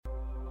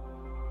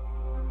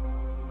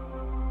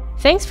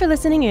Thanks for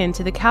listening in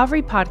to the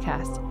Calvary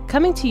Podcast,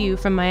 coming to you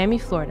from Miami,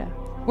 Florida.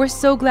 We're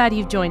so glad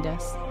you've joined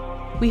us.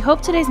 We hope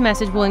today's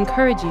message will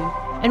encourage you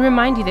and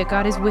remind you that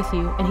God is with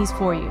you and He's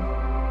for you.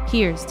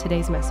 Here's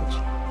today's message.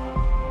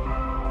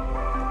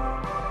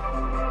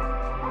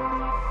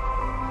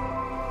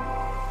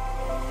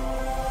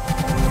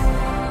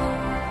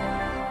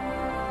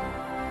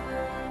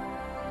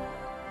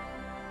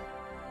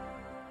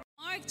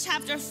 Mark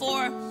chapter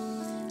 4.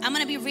 I'm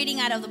going to be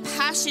reading out of the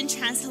Passion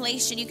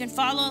Translation. You can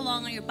follow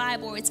along on your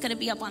Bible, or it's going to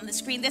be up on the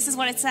screen. This is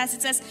what it says.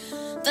 It says,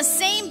 "The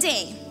same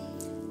day,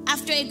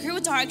 after it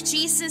grew dark,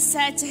 Jesus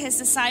said to his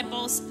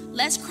disciples,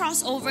 'Let's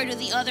cross over to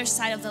the other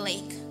side of the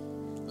lake.'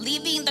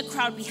 Leaving the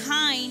crowd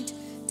behind,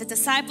 the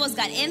disciples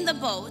got in the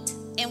boat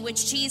in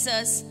which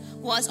Jesus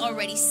was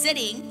already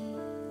sitting,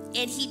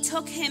 and he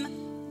took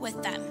him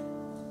with them.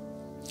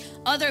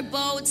 Other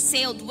boats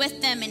sailed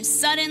with them, and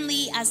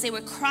suddenly, as they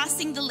were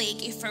crossing the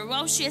lake, a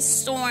ferocious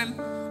storm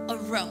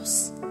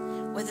arose,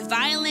 with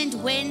violent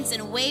winds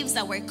and waves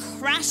that were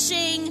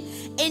crashing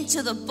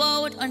into the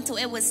boat until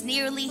it was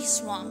nearly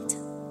swamped.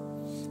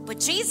 But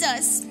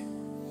Jesus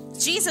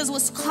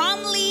was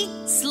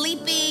calmly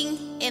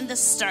sleeping in the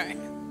stern,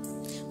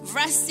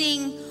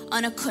 resting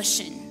on a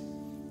cushion."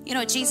 You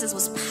know, Jesus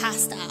was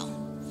passed out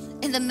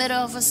in the middle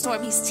of a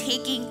storm. He's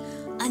taking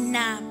a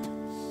nap.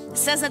 It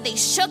says that they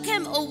shook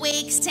him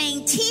awake,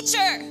 saying,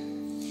 "Teacher,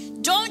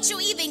 don't you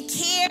even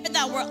care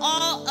that we're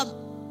all about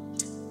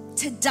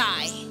to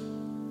die?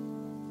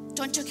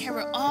 Don't you care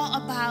we're all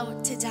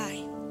about to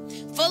die?"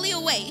 Fully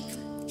awake,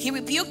 he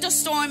rebuked the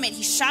storm and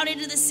he shouted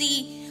to the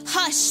sea,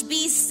 "Hush,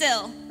 be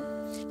still."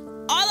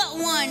 All at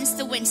once,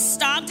 the wind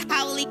stopped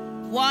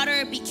howling.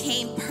 Water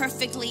became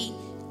perfectly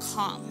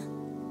calm.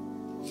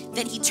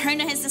 Then he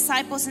turned to his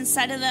disciples and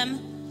said to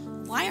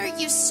them, "Why are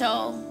you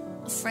so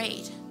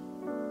afraid?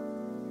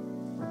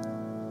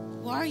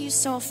 Why are you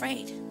so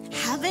afraid?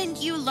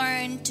 Haven't you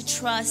learned to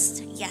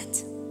trust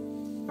yet?"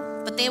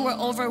 But they were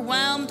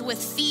overwhelmed with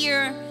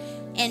fear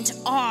and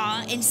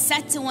awe and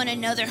said to one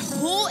another,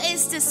 "Who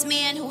is this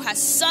man who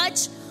has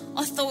such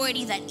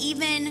authority that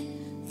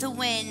even the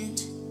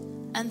wind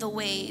and the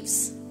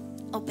waves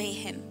obey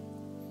him?"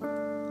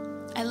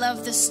 I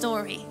love this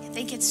story. I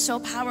think it's so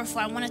powerful.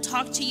 I want to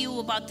talk to you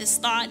about this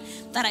thought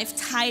that I've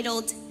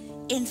titled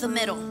 "In the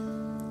Middle."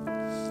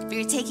 If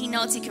you're taking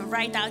notes, you can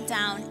write that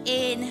down.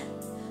 In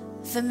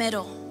the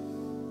middle.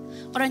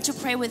 Why don't you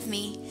pray with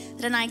me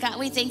tonight? God,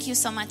 we thank you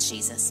so much,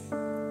 Jesus.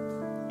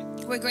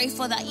 We're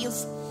grateful that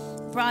you've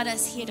brought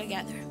us here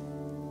together.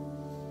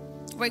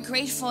 We're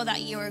grateful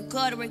that you're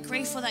good. We're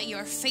grateful that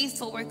you're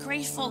faithful. We're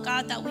grateful,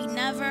 God, that we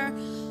never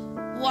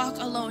walk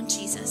alone,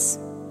 Jesus,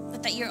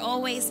 but that you're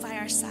always by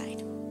our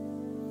side.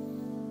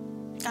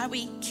 God,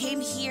 we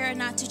came here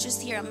not to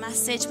just hear a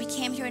message. We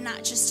came here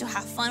not just to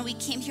have fun. We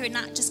came here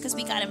not just because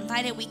we got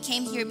invited. We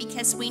came here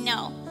because we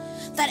know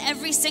that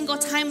every single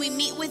time we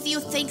meet with you,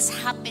 things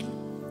happen.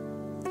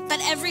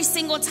 That every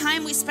single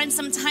time we spend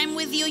some time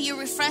with you, you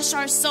refresh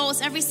our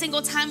souls. Every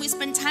single time we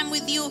spend time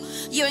with you,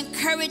 you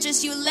encourage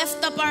us. You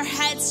lift up our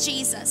heads,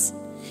 Jesus.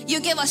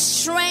 You give us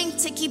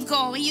strength to keep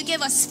going. You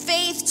give us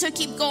faith to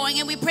keep going.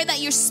 And we pray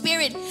that your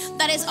spirit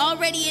that is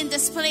already in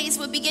this place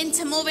will begin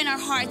to move in our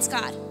hearts,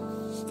 God.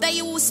 That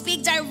you will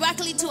speak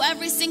directly to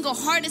every single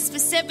heart and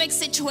specific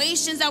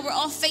situations that we're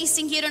all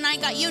facing here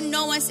tonight, God. You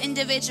know us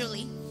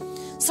individually.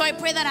 So I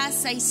pray that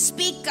as I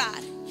speak,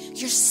 God,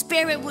 your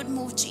spirit would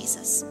move,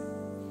 Jesus.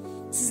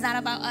 This is not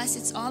about us.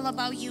 It's all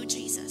about you,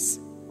 Jesus.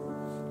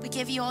 We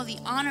give you all the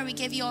honor. We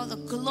give you all the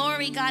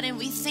glory, God. And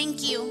we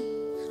thank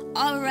you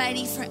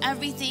already for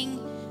everything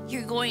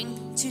you're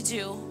going to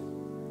do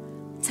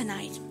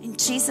tonight. In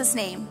Jesus'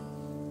 name,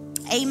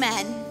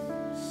 amen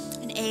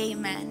and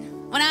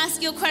amen. I want to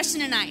ask you a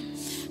question tonight.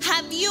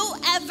 Have you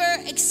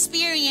ever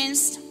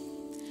experienced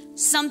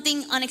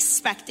something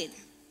unexpected?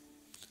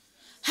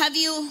 Have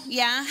you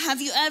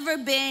ever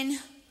been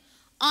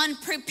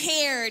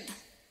unprepared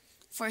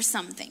for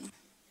something?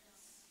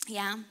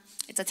 Yeah,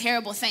 it's a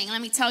terrible thing.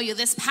 Let me tell you,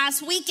 this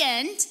past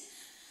weekend,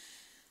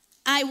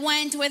 I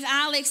went with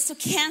Alex to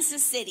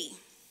Kansas City.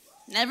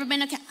 Never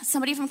been to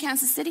somebody from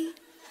Kansas City?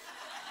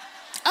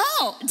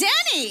 Oh,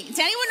 Danny went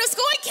to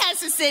school in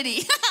Kansas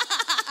City.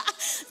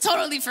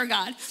 Totally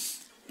forgot.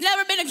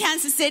 Never been to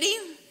Kansas City.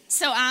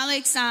 So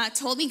Alex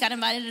told me, got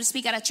invited to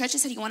speak at a church. He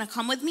said, "You want to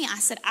come with me?" I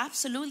said,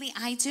 "Absolutely,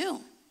 I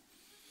do.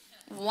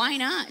 Why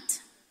not?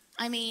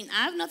 I mean,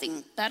 I have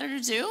nothing better to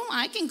do.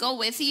 I can go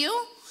with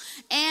you."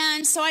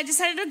 And so I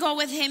decided to go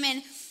with him.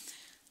 And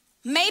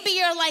maybe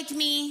you're like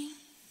me.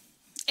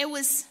 It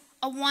was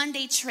a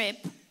one-day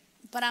trip,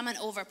 but I'm an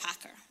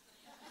overpacker.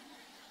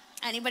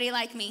 Anybody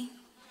like me?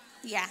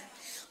 Yeah.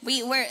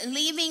 We were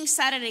leaving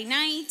Saturday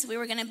night. We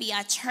were going to be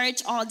at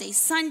church all day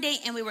Sunday,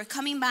 and we were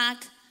coming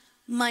back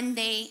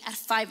Monday at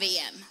 5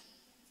 a.m.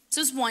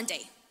 So it was one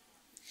day.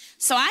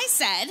 So I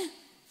said,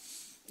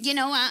 you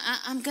know,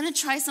 I'm going to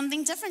try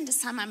something different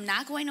this time. I'm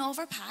not going to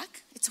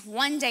overpack. It's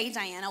one day,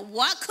 Diana.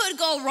 What could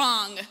go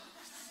wrong?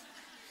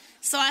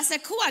 So I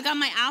said, cool, I got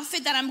my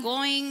outfit that I'm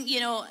going,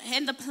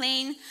 in the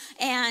plane.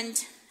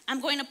 And I'm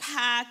going to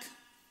pack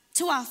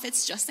 2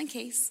 outfits just in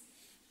case.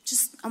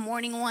 Just a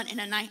morning one and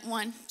a night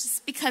one,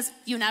 just because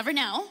you never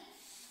know.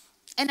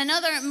 In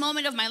another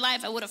moment of my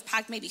life, I would have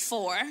packed maybe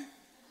 4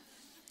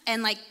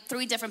 and like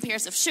 3 different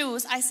pairs of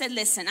shoes. I said,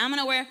 listen, I'm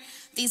going to wear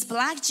these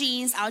black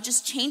jeans. I'll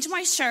just change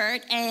my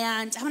shirt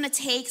and I'm going to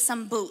take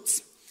some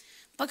boots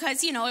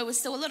because, you know, it was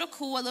still a little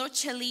cool, a little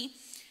chilly.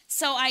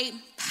 So I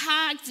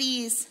packed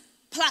these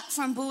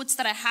platform boots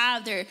that I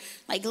have. They're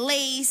like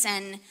lace,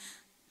 and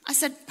I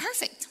said,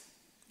 perfect.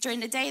 During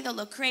the day, they'll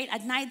look great.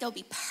 At night, they'll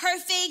be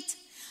perfect.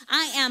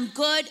 I am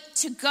good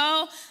to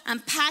go. I'm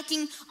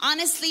packing.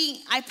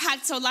 Honestly, I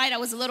packed so light, I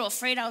was a little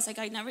afraid. I was like,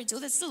 I never do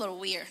this. It's a little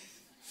weird.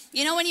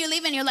 You know, when you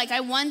leave and you're like, I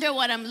wonder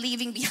what I'm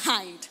leaving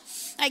behind.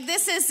 Like,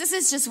 this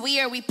is just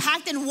weird. We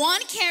packed in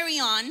 1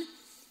 carry-on,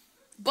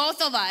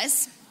 both of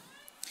us.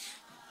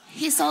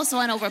 He's also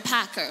an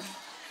overpacker.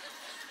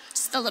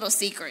 Just a little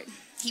secret.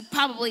 He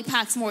probably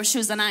packs more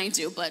shoes than I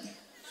do, but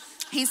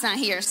he's not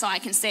here, so I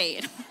can say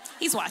it.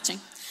 He's watching.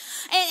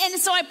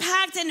 And so I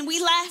packed and we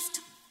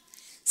left.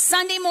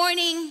 Sunday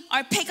morning,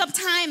 our pickup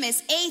time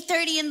is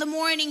 8:30 in the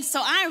morning,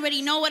 so I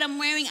already know what I'm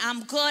wearing.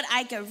 I'm good.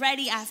 I get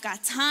ready. I've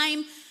got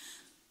time.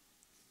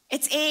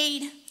 It's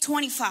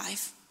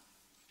 8:25.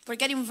 We're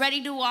getting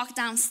ready to walk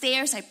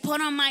downstairs. I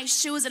put on my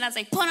shoes, and as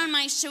I put on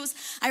my shoes,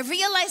 I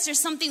realized there's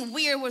something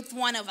weird with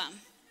one of them.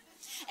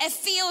 It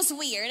feels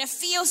weird. It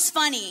feels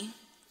funny.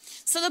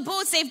 So the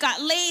boots, they've got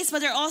lace,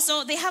 but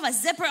they have a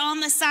zipper on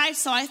the side.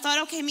 So I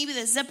thought, okay, maybe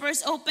the zipper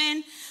is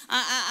open.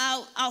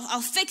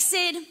 I'll fix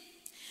it.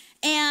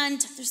 And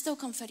there's still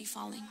confetti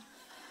falling.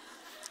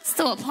 It's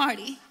still a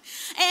party.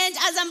 And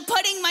as I'm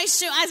putting my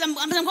shoe, as I'm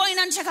going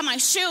down to check out my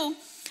shoe,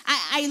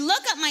 I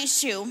look at my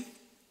shoe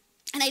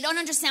and I don't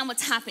understand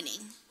what's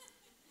happening.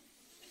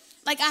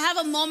 Like, I have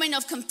a moment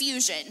of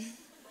confusion.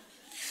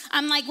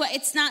 I'm like, well,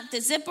 it's not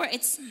the zipper.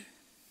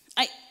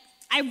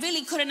 I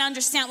really couldn't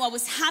understand what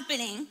was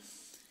happening.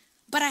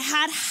 But I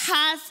had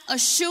half a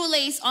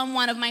shoelace on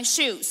one of my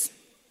shoes.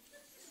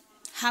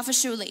 Half a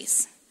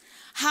shoelace.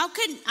 How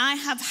could I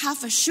have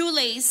half a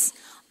shoelace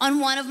on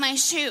one of my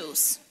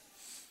shoes?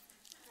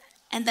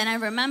 And then I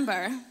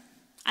remember,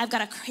 I've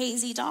got a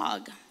crazy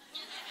dog.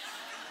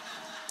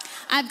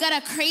 I've got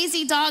a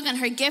crazy dog, and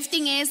her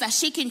gifting is that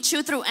she can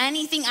chew through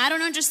anything. I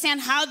don't understand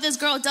how this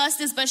girl does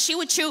this, but she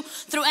would chew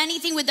through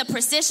anything with the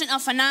precision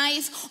of a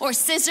knife or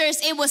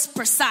scissors. It was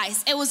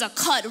precise. It was a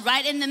cut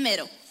right in the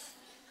middle.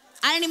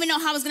 I didn't even know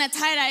how I was going to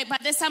tie it. By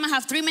this time, I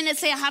have 3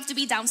 minutes late. I have to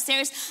be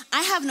downstairs.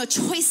 I have no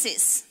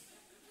choices.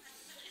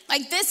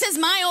 Like, this is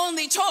my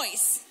only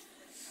choice.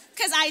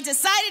 Because I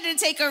decided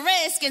to take a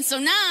risk. And so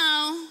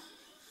now,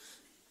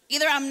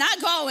 either I'm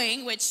not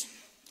going, which,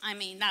 I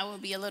mean, that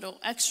would be a little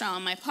extra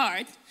on my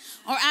part.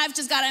 Or I've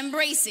just got to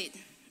embrace it.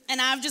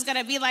 And I've just got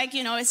to be like,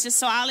 you know, it's just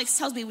so Alex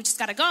tells me we just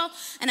got to go.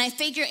 And I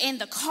figure in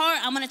the car,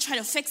 I'm going to try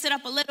to fix it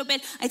up a little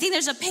bit. I think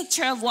there's a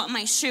picture of what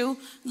my shoe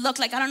looked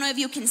like. I don't know if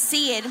you can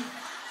see it.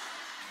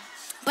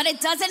 But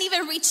it doesn't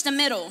even reach the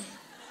middle.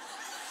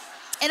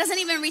 It doesn't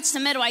even reach the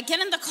middle. I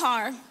get in the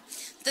car.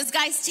 This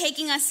guy's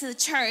taking us to the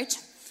church.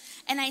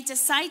 And I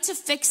decide to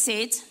fix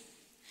it.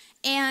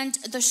 And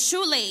the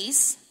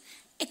shoelace,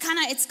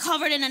 it's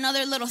covered in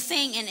another little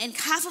thing. And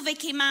half of it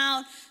came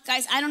out.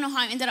 Guys, I don't know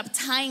how I ended up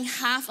tying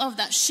half of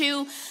that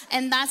shoe.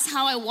 And that's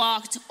how I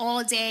walked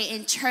all day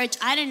in church.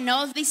 I didn't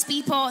know these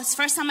people. It's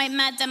the first time I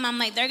met them. I'm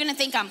like, they're going to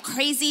think I'm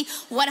crazy.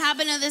 What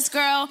happened to this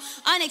girl?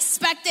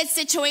 Unexpected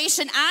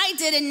situation. I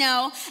didn't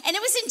know. And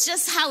it wasn't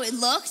just how it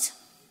looked.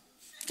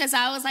 Because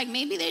I was like,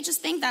 maybe they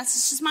just think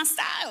that's just my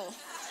style.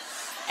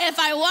 If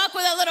I walk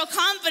with a little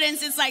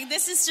confidence, it's like,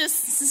 this is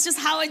just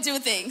how I do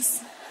things.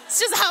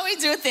 It's just how we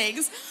do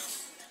things.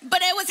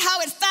 But it was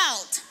how it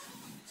felt.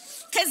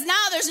 Because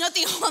now there's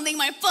nothing holding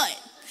my foot.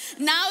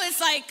 Now it's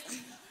like,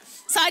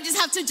 so I just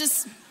have to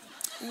just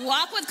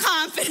walk with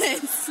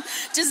confidence.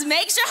 Just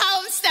make sure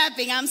how I'm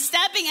stepping. I'm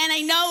stepping and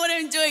I know what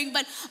I'm doing.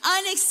 But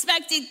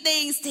unexpected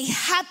things, they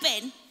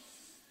happen.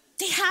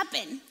 They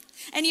happen.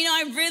 And you know,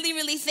 I really,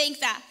 really think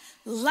that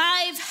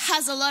life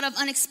has a lot of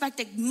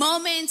unexpected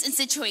moments and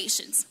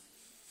situations.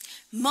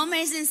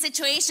 Moments and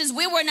situations,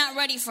 we were not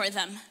ready for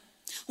them.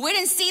 We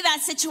didn't see that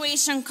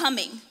situation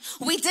coming.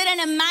 We didn't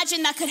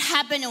imagine that could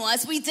happen to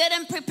us. We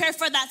didn't prepare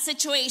for that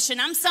situation.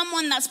 I'm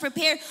someone that's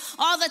prepared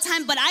all the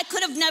time, but I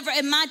could have never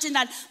imagined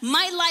that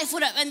my life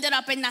would have ended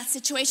up in that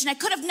situation. I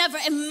could have never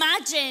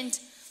imagined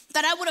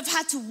that I would have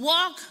had to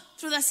walk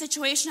through that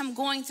situation I'm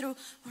going through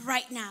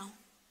right now.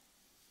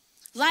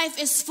 Life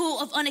is full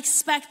of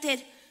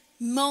unexpected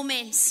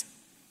moments.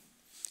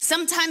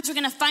 Sometimes we're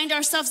going to find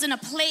ourselves in a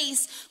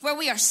place where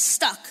we are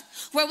stuck,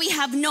 where we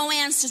have no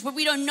answers, where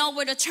we don't know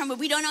where to turn, where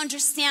we don't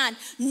understand.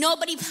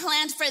 Nobody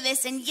planned for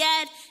this, and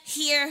yet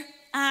here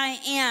I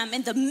am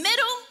in the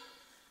middle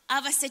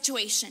of a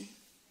situation,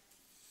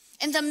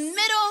 in the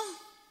middle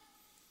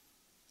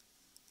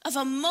of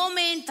a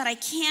moment that I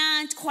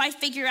can't quite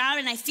figure out,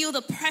 and I feel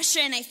the pressure,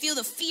 and I feel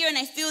the fear, and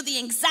I feel the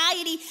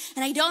anxiety,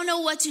 and I don't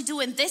know what to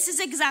do. And this is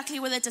exactly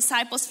where the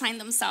disciples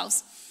find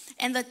themselves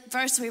in the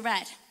verse we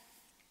read.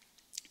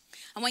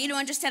 I want you to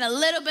understand a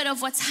little bit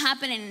of what's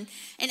happening.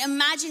 And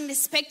imagine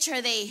this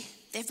picture.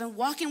 They've been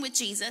walking with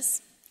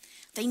Jesus.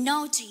 They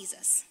know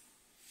Jesus.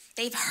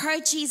 They've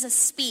heard Jesus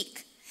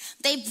speak.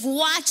 They've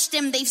watched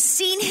him. They've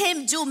seen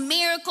him do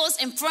miracles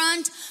in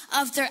front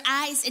of their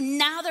eyes. And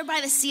now they're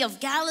by the Sea of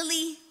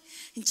Galilee.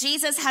 And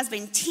Jesus has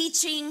been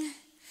teaching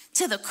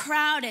to the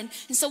crowd. And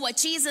so what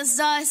Jesus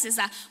does is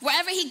that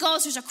wherever he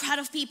goes, there's a crowd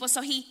of people.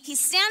 So he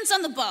stands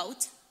on the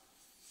boat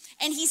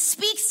and he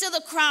speaks to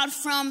the crowd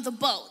from the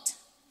boat.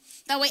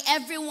 That way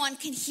everyone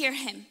can hear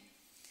him.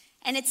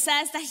 And it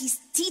says that he's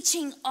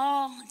teaching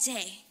all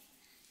day.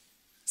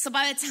 So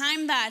by the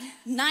time that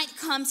night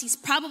comes, he's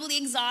probably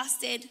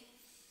exhausted.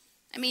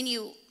 I mean,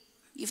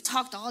 you've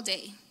talked all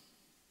day.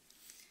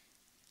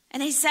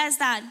 And he says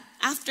that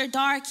after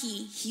dark,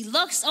 he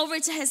looks over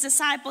to his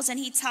disciples and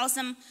he tells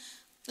them,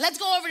 let's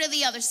go over to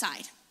the other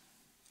side.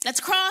 Let's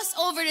cross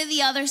over to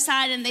the other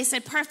side. And they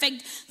said,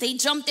 perfect. They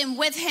jumped in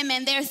with him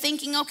and they're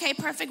thinking, okay,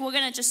 perfect. We're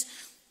going to just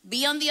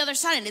be on the other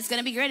side and it's going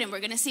to be great. And we're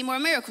going to see more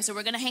miracles. And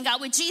we're going to hang out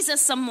with Jesus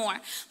some more.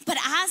 But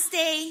as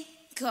they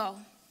go,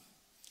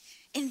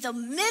 in the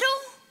middle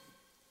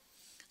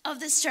of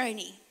this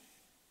journey,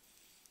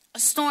 a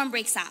storm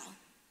breaks out.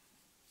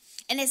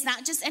 And it's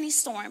not just any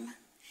storm.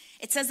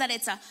 It says that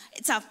it's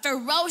a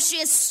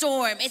ferocious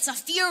storm. It's a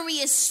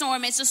furious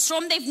storm. It's a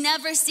storm they've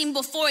never seen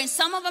before. And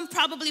some of them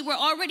probably were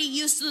already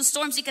used to the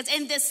storms because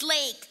in this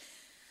lake,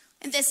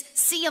 in this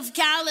Sea of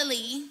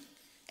Galilee,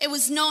 it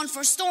was known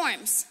for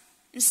storms.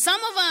 And some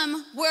of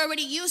them were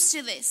already used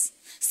to this.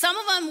 Some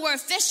of them were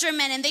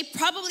fishermen and they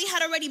probably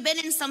had already been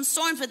in some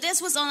storms, but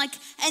this was unlike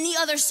any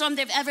other storm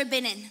they've ever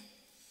been in.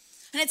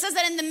 And it says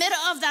that in the middle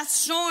of that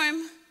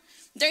storm,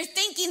 they're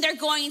thinking they're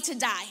going to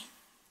die.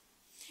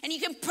 And you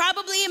can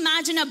probably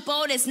imagine a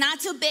boat is not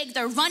too big.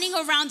 They're running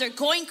around. They're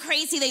going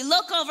crazy. They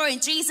look over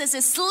and Jesus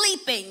is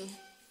sleeping.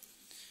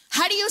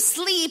 How do you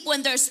sleep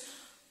when there's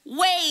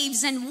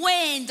waves and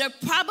wind? They're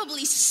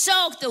probably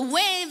soaked. The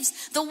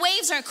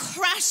waves are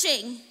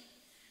crashing.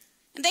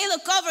 And they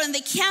look over and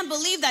they can't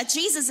believe that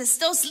Jesus is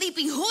still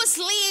sleeping. Who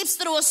sleeps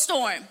through a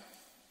storm?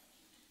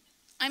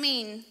 I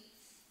mean,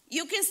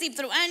 you can sleep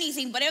through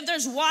anything, but if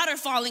there's water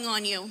falling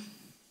on you,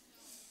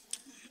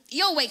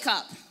 you'll wake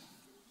up.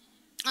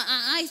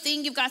 I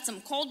think you've got some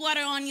cold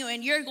water on you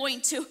and you're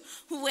going to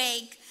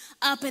wake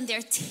up. And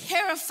they're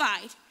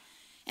terrified.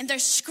 And they're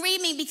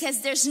screaming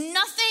because there's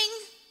nothing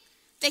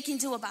they can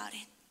do about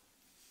it.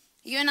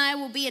 You and I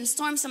will be in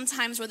storms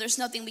sometimes where there's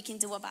nothing we can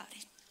do about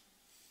it.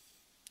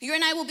 You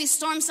and I will be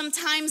stormed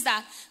sometimes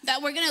that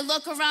we're going to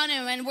look around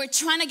and we're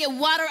trying to get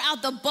water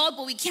out the boat,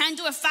 but we can't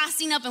do it fast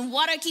enough and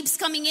water keeps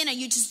coming in and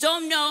you just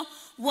don't know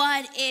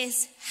what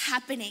is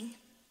happening.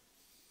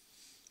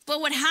 But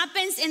what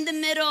happens in the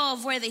middle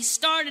of where they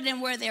started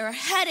and where they were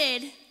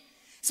headed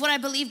is what I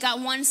believe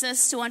God wants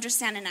us to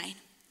understand tonight.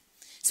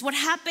 It's what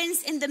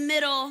happens in the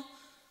middle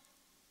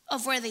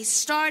of where they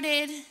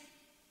started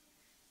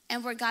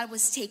and where God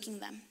was taking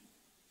them.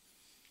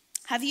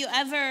 Have you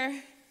ever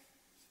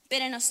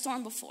been in a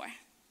storm before?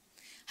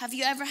 Have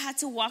you ever had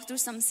to walk through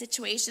some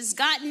situations?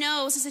 God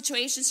knows the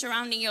situation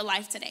surrounding your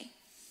life today.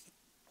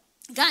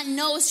 God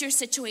knows your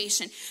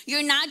situation.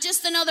 You're not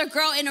just another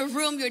girl in a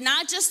room. You're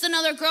not just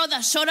another girl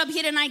that showed up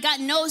here tonight.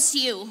 God knows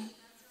you.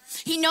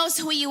 He knows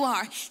who you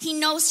are. He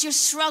knows your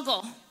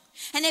struggle.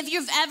 And if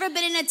you've ever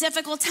been in a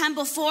difficult time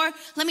before,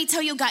 let me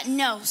tell you, God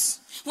knows.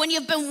 When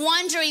you've been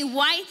wondering,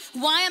 why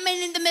am I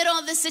in the middle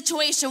of this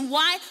situation?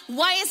 Why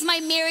is my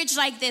marriage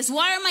like this?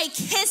 Why are my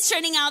kids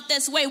turning out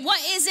this way? What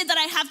is it that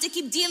I have to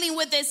keep dealing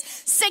with this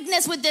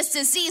sickness, with this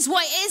disease?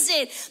 What is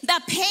it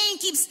that pain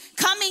keeps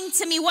coming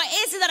to me? What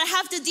is it that I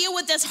have to deal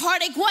with this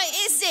heartache? What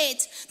is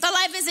it that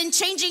life isn't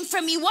changing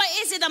for me? What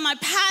is it that my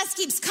past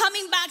keeps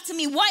coming back to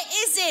me? What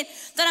is it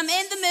that I'm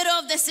in the middle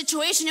of this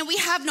situation and we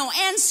have no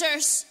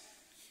answers?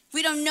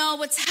 We don't know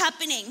what's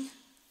happening.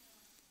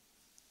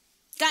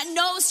 God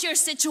knows your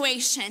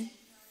situation.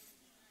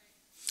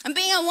 And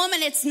being a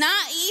woman, it's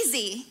not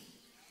easy.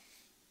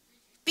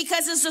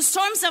 Because it's the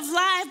storms of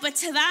life, but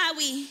to that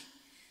we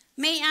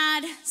may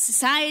add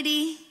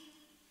society,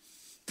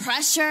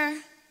 pressure,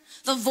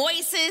 the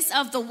voices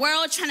of the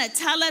world trying to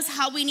tell us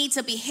how we need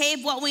to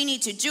behave, what we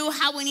need to do,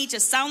 how we need to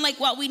sound like,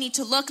 what we need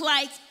to look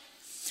like.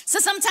 So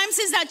sometimes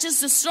it's not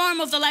just the storm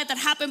of the life that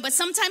happened, but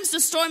sometimes the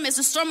storm is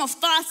a storm of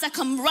thoughts that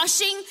come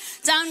rushing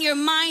down your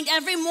mind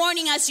every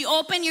morning as you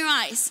open your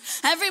eyes.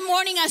 Every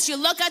morning as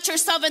you look at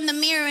yourself in the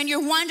mirror and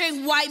you're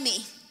wondering, why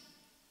me?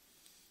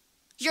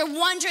 You're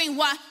wondering,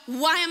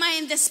 why am I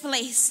in this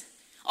place?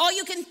 All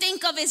you can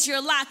think of is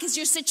your lack, is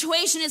your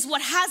situation, is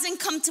what hasn't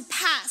come to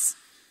pass.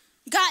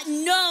 God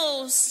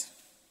knows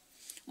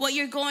what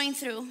you're going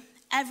through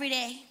every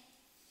day.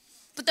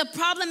 But the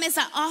problem is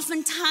that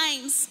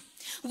oftentimes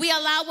we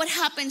allow what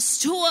happens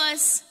to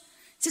us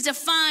to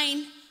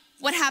define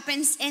what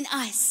happens in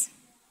us.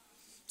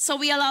 So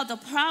we allow the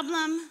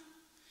problem,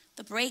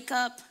 the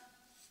breakup,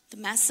 the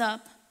mess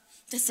up,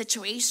 the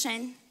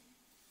situation.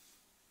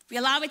 We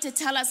allow it to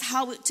tell us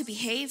how to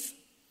behave,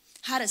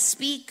 how to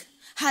speak,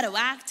 how to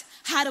act,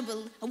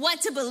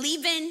 what to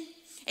believe in.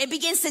 It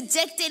begins to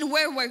dictate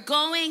where we're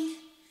going.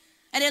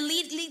 And it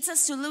leads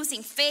us to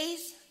losing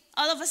faith.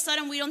 All of a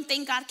sudden, we don't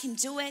think God can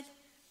do it.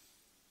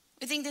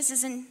 We think this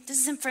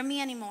isn't for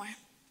me anymore.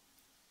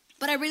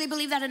 But I really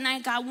believe that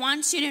tonight God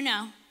wants you to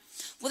know,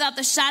 without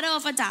the shadow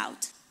of a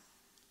doubt,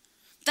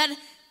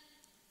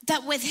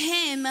 that with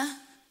him,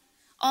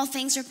 all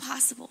things are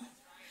possible.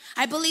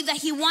 I believe that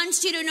he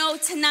wants you to know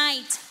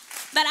tonight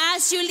that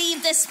as you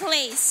leave this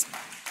place,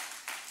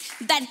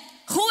 that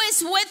who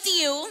is with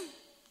you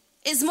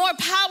is more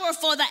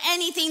powerful than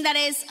anything that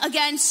is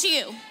against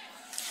you.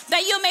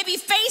 That you may be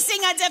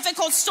facing a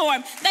difficult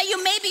storm, that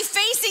you may be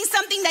facing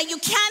something that you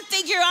can't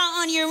figure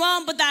out on your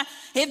own, but that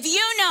if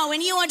you know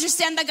and you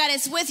understand that God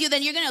is with you,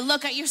 then you're going to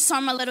look at your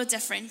storm a little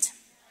different.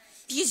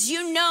 Because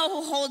you know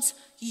who holds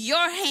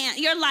your hand,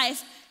 your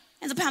life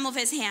in the palm of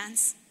his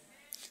hands.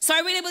 So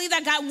I really believe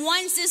that God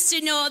wants us to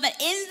know that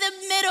in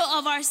the middle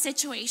of our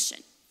situation,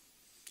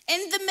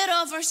 in the middle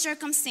of our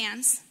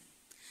circumstance,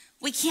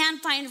 we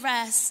can't find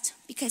rest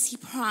because he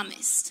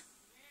promised.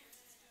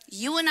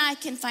 You and I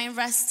can find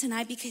rest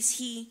tonight because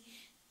he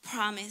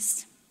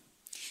promised.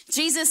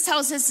 Jesus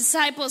tells his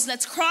disciples,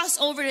 let's cross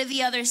over to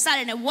the other side.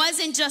 And it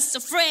wasn't just a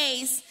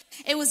phrase,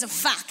 it was a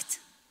fact.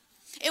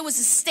 It was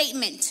a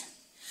statement.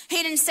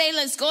 He didn't say,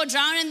 let's go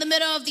drown in the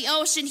middle of the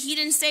ocean. He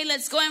didn't say,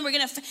 let's go and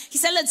he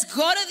said, let's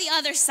go to the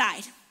other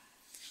side.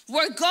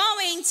 We're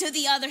going to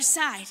the other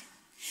side.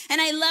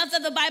 And I love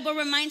that the Bible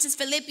reminds us,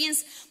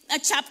 Philippians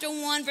chapter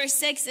 1, verse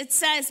 6, it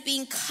says,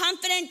 being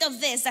confident of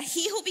this, that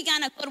he who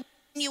began a good work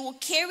in you will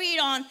carry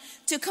it on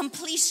to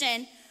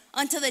completion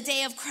until the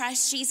day of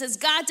Christ Jesus.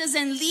 God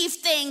doesn't leave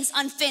things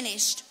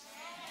unfinished.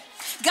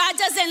 God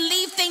doesn't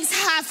leave things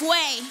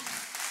halfway.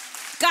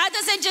 God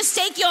doesn't just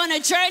take you on a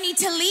journey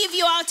to leave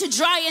you out to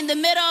dry in the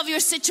middle of your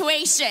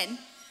situation.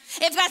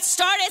 If God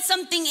started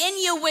something in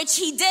you, which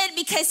he did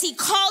because he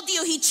called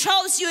you, he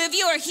chose you. If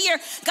you are here,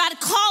 God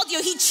called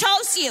you, he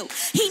chose you.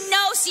 He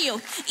knows you.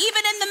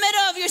 Even in the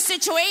middle of your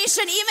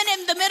situation, even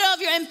in the middle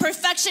of your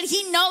imperfection,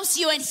 he knows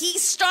you and he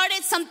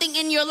started something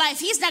in your life.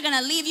 He's not going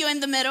to leave you in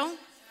the middle.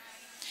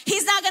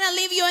 He's not going to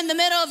leave you in the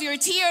middle of your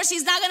tears.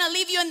 He's not going to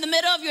leave you in the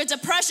middle of your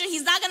depression.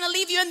 He's not going to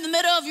leave you in the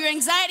middle of your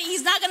anxiety.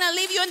 He's not going to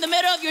leave you in the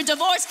middle of your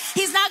divorce.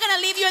 He's not going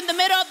to leave you in the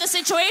middle of the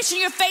situation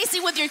you're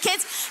facing with your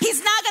kids.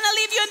 He's not going to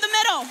leave you in the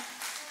middle.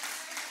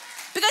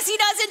 Because he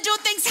doesn't do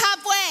things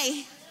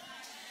halfway.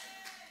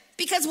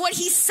 Because what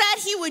he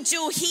said he would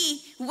do,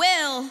 he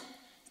will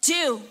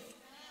do.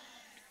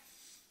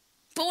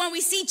 But when we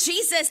see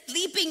Jesus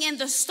leaping in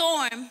the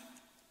storm,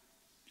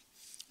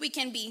 we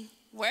can be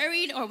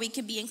worried or we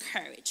can be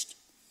encouraged.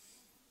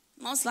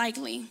 Most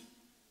likely,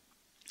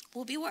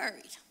 we'll be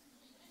worried.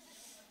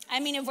 I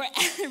mean, if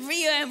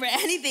we're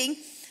anything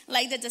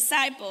like the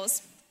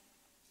disciples,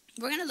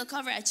 we're going to look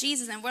over at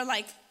Jesus and we're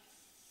like,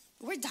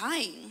 we're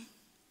dying.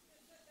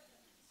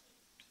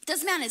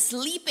 This man is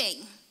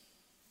sleeping.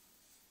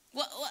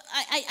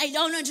 I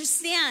don't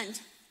understand.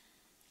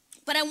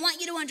 But I want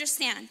you to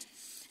understand,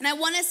 and I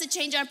want us to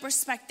change our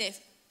perspective,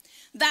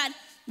 that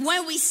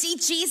when we see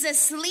Jesus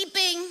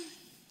sleeping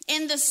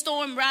in the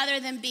storm rather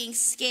than being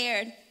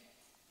scared,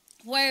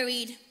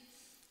 worried,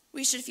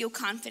 we should feel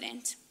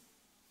confident.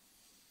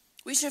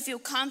 We should feel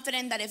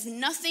confident that if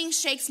nothing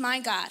shakes my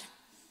God,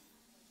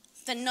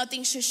 then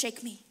nothing should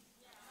shake me.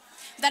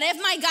 That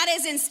if my God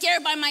isn't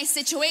scared by my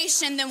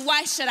situation, then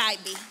why should I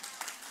be?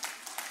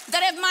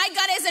 That if my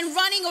God isn't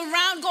running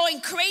around going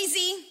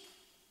crazy,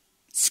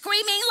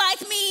 screaming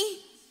like me,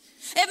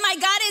 if my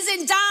God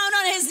isn't down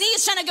on his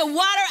knees trying to get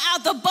water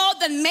out the boat,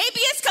 then maybe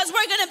it's because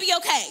we're going to be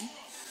okay.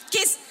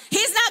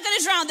 He's not going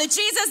to drown.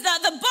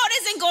 The boat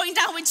isn't going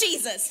down with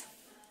Jesus.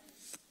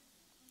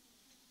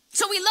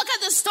 So we look at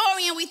the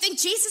story and we think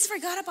Jesus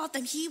forgot about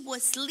them. He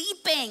was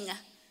sleeping.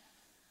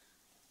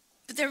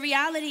 But the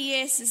reality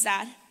is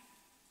that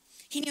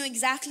he knew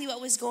exactly what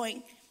was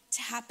going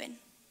to happen.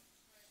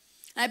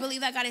 And I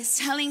believe that God is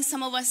telling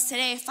some of us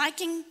today, if I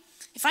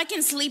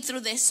can sleep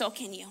through this, so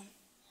can you.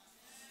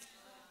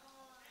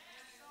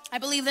 I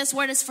believe this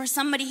word is for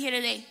somebody here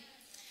today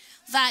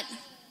that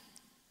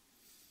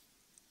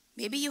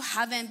maybe you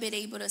haven't been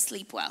able to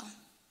sleep well.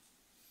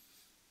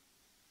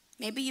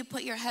 Maybe you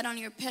put your head on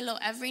your pillow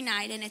every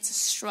night and it's a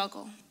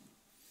struggle.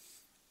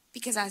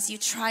 Because as you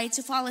try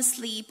to fall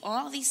asleep,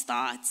 all these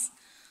thoughts,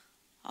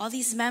 all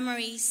these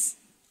memories,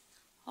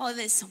 all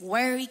this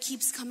worry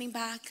keeps coming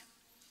back.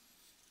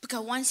 But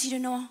God wants you to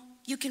know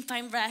you can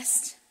find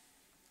rest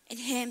in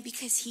him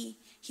because he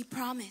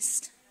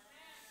promised.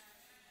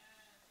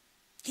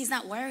 He's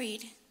not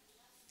worried.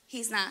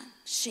 He's not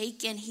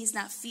shaken. He's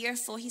not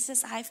fearful. He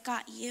says, I've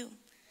got you.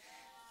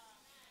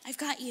 I've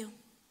got you.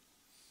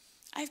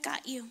 I've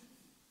got you.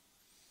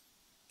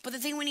 But the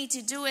thing we need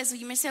to do is,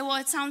 you may say, well,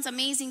 it sounds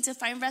amazing to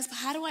find rest, but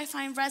how do I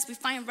find rest? We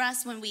find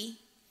rest when we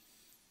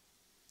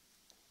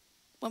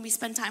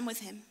spend time with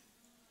him.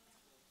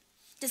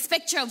 This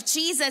picture of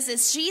Jesus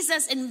is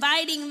Jesus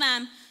inviting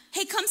them,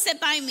 hey, come sit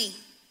by me.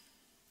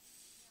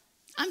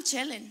 I'm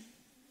chilling.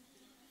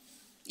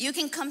 You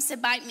can come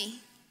sit by me.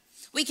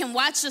 We can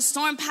watch the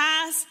storm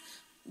pass.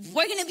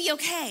 We're going to be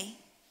okay.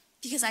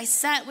 because I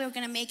said we were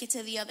going to make it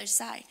to the other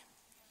side.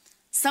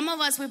 Some of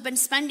us, we've been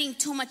spending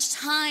too much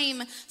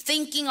time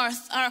thinking our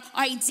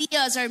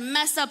ideas, our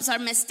mess ups, our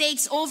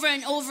mistakes over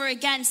and over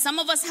again. Some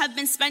of us have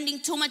been spending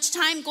too much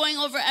time going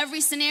over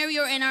every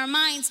scenario in our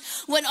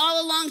minds, when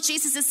all along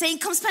Jesus is saying,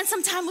 come spend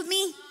some time with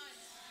me.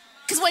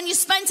 Because when you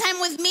spend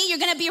time with me, you're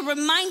going to be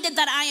reminded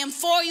that I am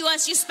for you.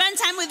 As you spend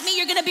time with me,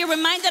 you're going to be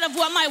reminded of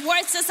what my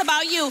word says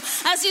about you.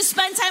 As you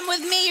spend time with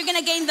me, you're going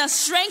to gain the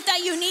strength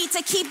that you need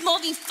to keep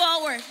moving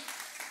forward.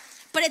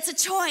 But it's a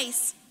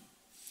choice.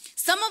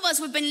 Some of us,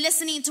 we've been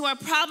listening to our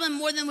problem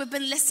more than we've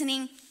been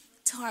listening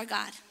to our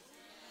God.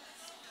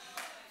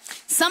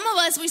 Some of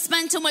us, we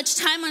spend too much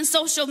time on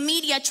social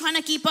media trying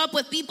to keep up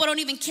with people who don't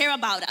even care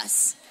about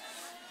us.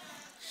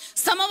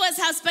 Some of us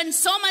have spent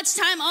so much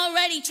time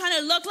already trying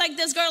to look like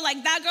this girl,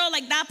 like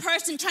that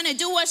person, trying to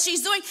do what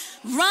she's doing.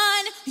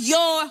 Run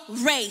your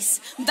race.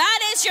 That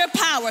is your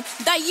power.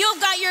 That you've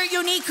got your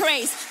unique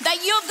race.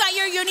 That you've got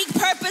your unique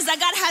purpose that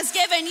God has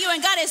given you.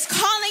 And God is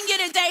calling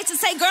you today to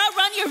say, girl,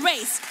 run your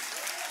race.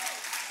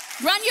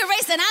 Run your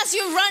race, and as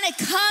you run it,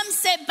 come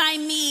sit by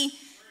me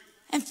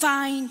and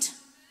find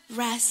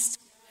rest.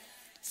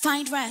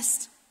 Find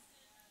rest.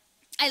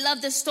 I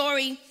love the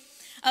story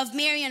of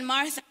Mary and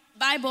Martha in the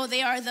Bible.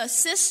 They are the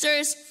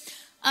sisters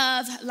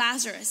of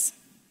Lazarus.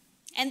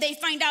 And they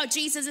find out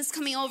Jesus is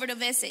coming over to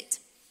visit.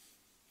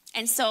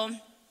 And so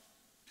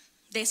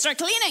they start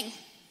cleaning.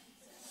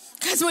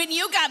 Because when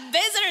you got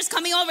visitors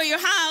coming over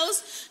your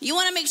house, you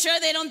want to make sure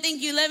they don't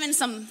think you live in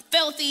some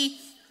filthy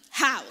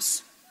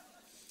house.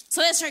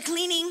 So they start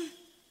cleaning,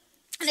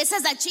 and it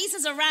says that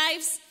Jesus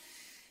arrives,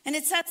 and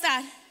it says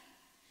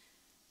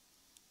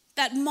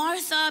that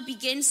Martha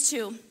begins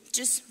to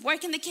just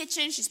work in the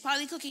kitchen. She's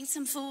probably cooking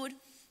some food.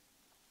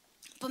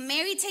 But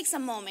Mary takes a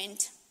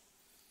moment,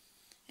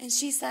 and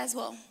she says,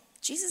 well,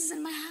 Jesus is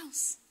in my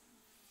house.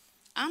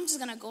 I'm just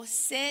going to go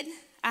sit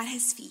at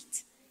his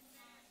feet.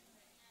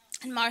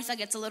 And Martha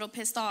gets a little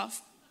pissed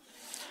off.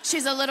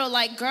 She's a little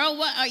like, girl,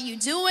 what are you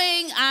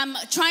doing? I'm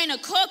trying to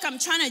cook. I'm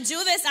trying to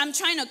do this. I'm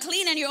trying to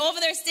clean. And you're over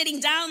there sitting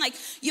down like,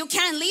 you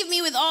can't leave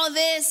me with all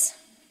this.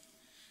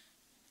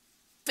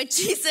 But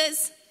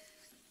Jesus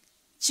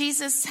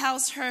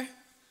tells her,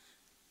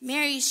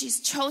 Mary, she's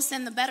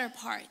chosen the better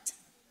part.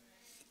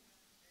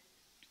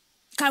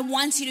 God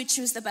wants you to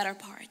choose the better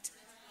part.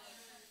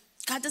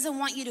 God doesn't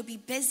want you to be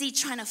busy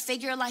trying to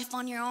figure life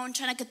on your own,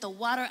 trying to get the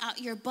water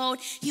out your boat.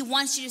 He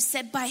wants you to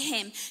sit by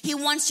him. He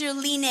wants you to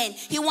lean in.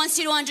 He wants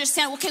you to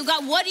understand, okay,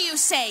 God, what do you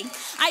say?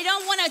 I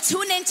don't want to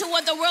tune into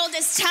what the world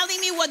is telling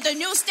me, what the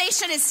news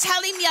station is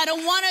telling me. I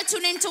don't want to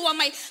tune into what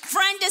my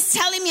friend is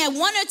telling me. I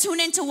want to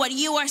tune into what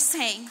you are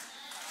saying.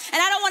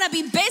 And I don't want to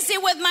be busy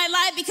with my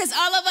life, because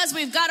all of us,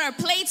 we've got our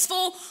plates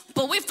full,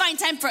 but we find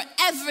time for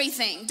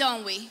everything,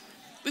 don't we?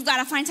 We've got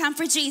to find time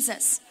for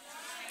Jesus.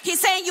 He's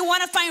saying, you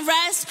want to find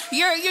rest?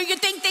 You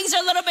think things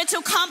are a little bit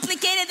too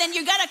complicated, then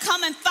you got to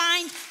come and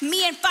find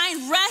me and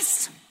find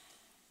rest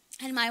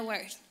in my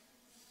word.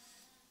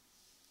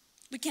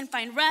 We can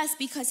find rest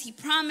because he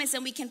promised,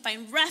 and we can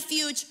find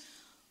refuge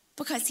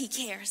because he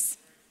cares.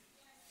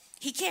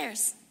 He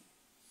cares.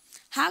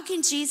 How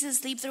can Jesus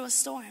sleep through a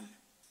storm?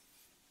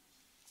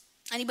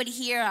 Anybody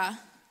here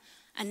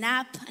a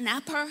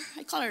napper?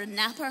 I call her a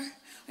napper.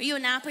 Are you a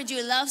napper? Do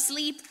you love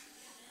sleep?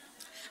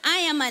 I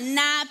am a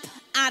nap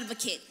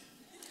advocate.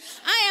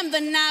 I am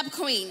the nap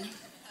queen.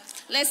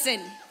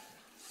 Listen,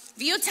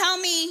 if you tell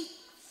me,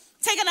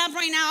 take a nap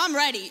right now, I'm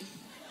ready.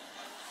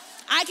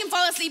 I can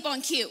fall asleep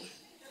on cue.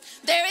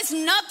 There is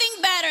nothing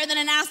better than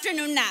an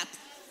afternoon nap.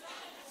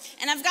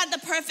 And I've got the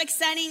perfect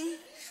setting.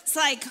 It's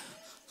like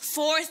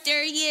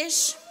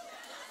 4:30-ish.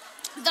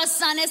 The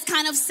sun is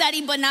kind of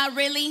setting, but not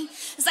really.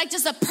 It's like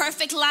just a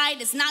perfect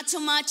light. It's not too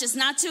much. It's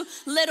not too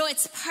little.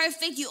 It's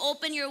perfect. You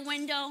open your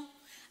window.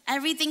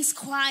 Everything's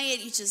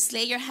quiet. You just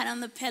lay your head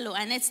on the pillow,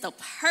 and it's the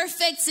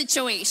perfect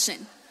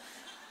situation.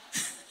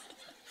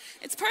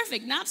 It's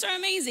perfect. Naps are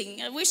amazing.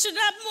 We should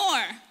nap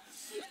more.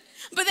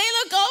 But they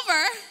look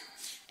over,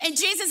 and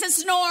Jesus is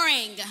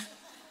snoring.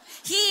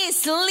 He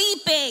is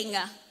sleeping.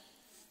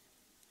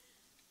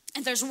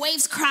 And there's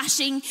waves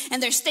crashing,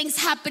 and there's things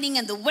happening,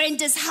 and the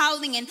wind is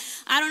howling. And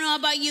I don't know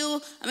about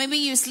you. Maybe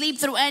you sleep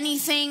through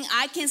anything.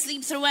 I can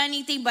sleep through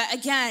anything. But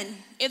again,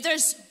 if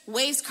there's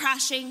waves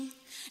crashing,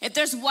 if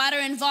there's water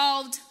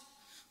involved,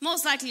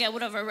 most likely I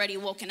would have already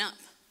woken up.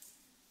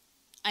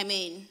 I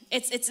mean,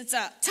 it's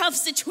a tough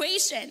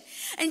situation.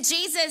 And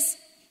Jesus,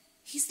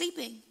 he's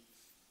sleeping.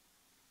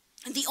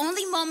 And the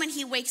only moment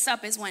he wakes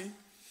up is when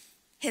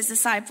his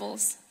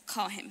disciples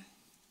call him.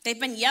 They've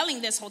been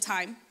yelling this whole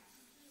time.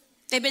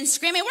 They've been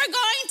screaming, we're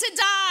going to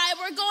die,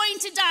 we're going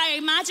to die.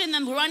 Imagine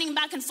them running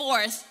back and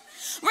forth.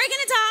 We're going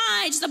to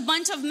die. Just a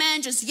bunch of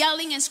men just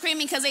yelling and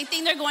screaming because they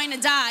think they're going to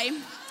die.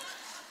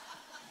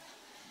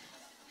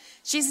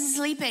 Jesus is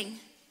sleeping.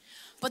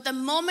 But the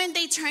moment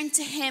they turn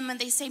to him and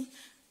they say,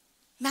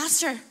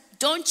 Master,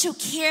 don't you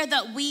care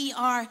that we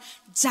are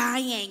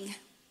dying?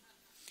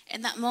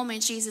 In that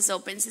moment, Jesus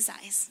opens his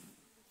eyes.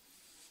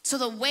 So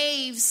the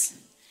waves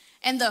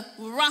And the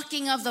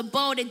rocking of the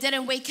boat, it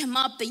didn't wake him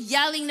up. The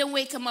yelling didn't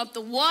wake him up.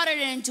 The water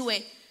didn't do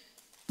it.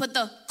 But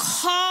the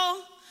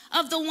call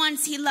of the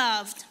ones he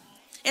loved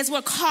is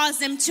what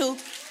caused him to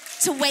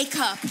wake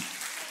up.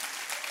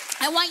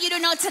 I want you to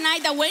know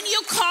tonight that when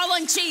you call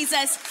on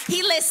Jesus,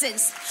 he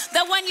listens.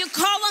 That when you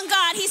call on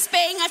God, he's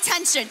paying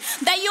attention.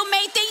 That you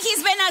may think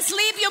he's been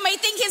asleep. You may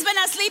think he's been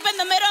asleep in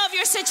the middle of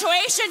your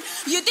situation.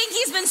 You think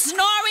he's been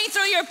snoring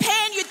through your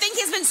pain. You think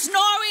he's been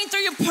snoring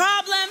through your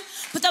problem.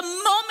 But the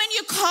moment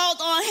you called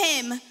on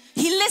him,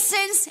 he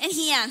listens and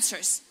he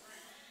answers.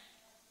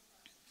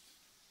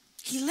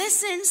 He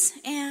listens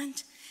and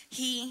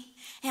he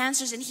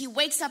answers, and he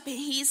wakes up, and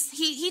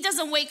he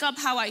doesn't wake up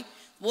how I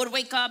would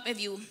wake up if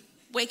you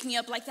wake me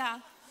up like that.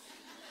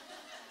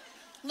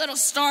 A little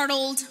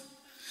startled,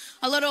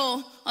 a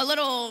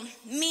little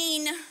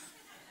mean.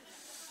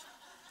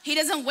 He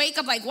doesn't wake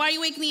up like, why you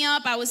wake me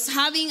up? I was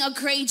having a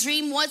great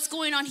dream. What's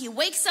going on? He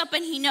wakes up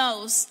and he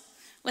knows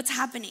what's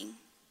happening.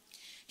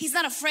 He's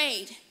not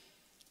afraid.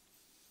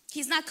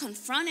 He's not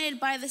confronted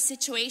by the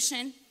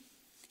situation.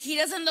 He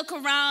doesn't look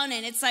around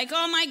and it's like,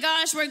 oh my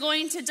gosh, we're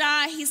going to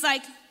die. He's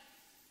like,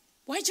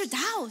 why'd you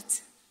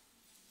doubt?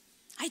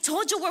 I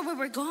told you where we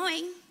were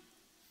going.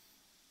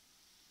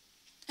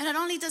 And not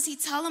only does he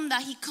tell them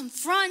that, he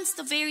confronts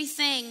the very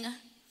thing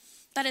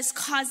that is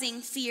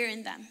causing fear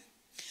in them.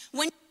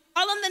 When you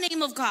call on the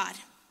name of God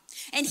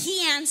and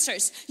he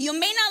answers, you may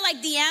not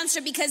like the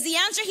answer, because the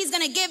answer he's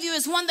going to give you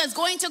is one that's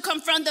going to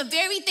confront the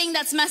very thing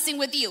that's messing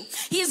with you.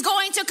 He's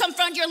going to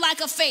confront your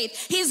lack of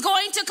faith. He's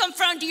going to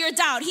confront your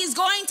doubt. He's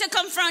going to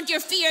confront your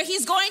fear.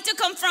 He's going to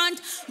confront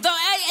the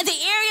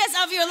areas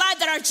of your life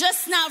that are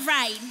just not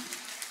right.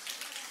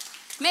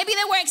 Maybe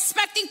they were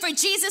expecting for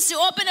Jesus to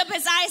open up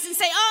his eyes and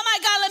say, oh my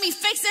God, let me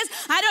fix this.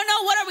 I don't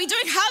know, what are we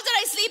doing? How did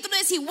I sleep through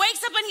this? He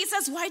wakes up and he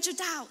says, why'd you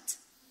doubt?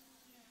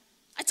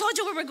 I told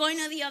you we were going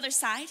to the other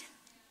side.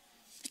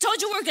 I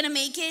told you we were going to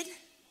make it.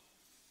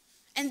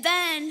 And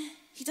then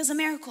he does a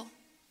miracle.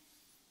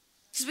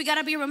 Because we got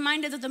to be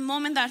reminded that the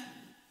moment that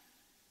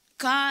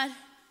God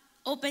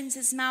opens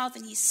his mouth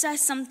and he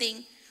says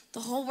something,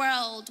 the whole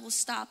world will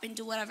stop and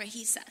do whatever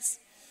he says.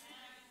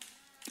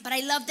 But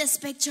I love this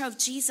picture of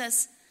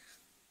Jesus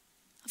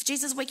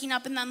waking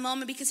up in that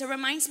moment, because it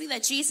reminds me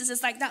that Jesus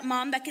is like that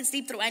mom that can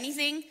sleep through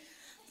anything.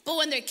 But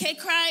when their kid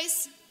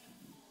cries,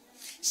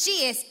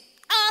 she is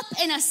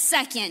up in a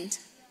second.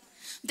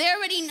 They're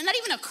already, not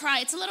even a cry,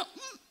 it's a little,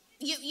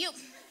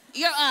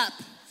 you're up.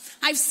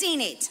 I've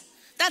seen it.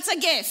 That's a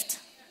gift.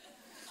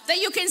 That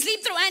you can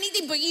sleep through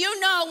anything, but you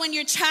know when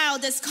your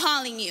child is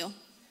calling you.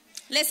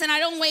 Listen, I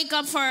don't wake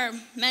up for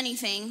many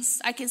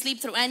things. I can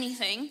sleep through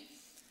anything.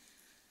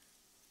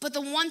 But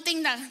the one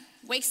thing that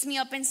wakes me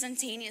up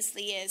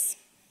instantaneously is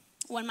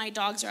when my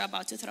dogs are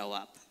about to throw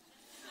up.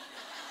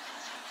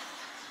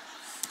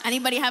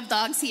 Anybody have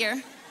dogs here?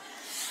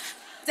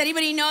 Does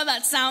anybody know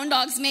that sound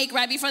dogs make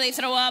right before they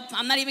throw up?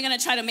 I'm not even going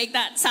to try to make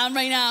that sound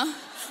right now.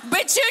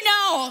 But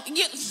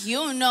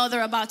you know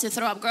they're about to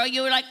throw up, girl.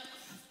 You were like,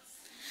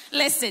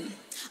 listen,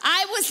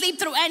 I will sleep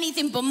through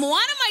anything, but one of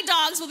my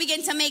dogs will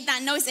begin to make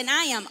that noise, and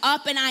I am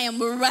up and I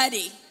am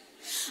ready.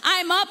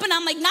 I'm up and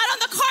I'm like, not on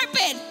the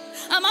carpet.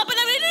 I'm up and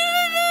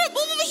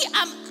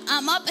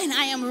I'm up and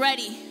I am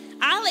ready.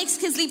 Alex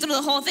can sleep through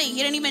the whole thing.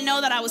 He didn't even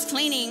know that I was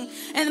cleaning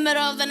in the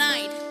middle of the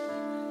night.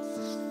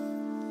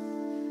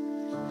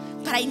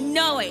 But I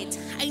know it.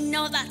 I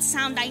know that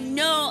sound. I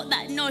know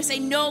that noise. I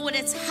know what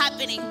is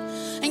happening.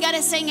 And God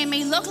is saying, it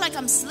may look like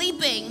I'm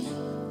sleeping,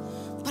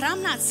 but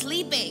I'm not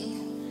sleeping.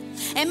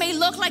 It may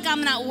look like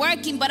I'm not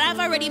working, but I've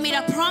already made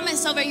a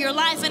promise over your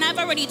life, and I've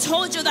already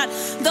told you that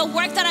the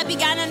work that I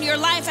began in your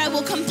life, I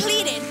will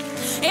complete it.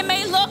 It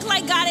may look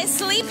like God is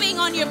sleeping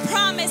on your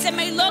promise. It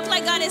may look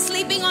like God is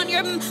sleeping on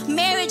your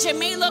marriage. It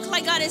may look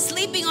like God is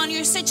sleeping on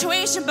your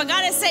situation, but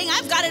God is saying,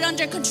 I've got it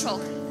under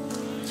control.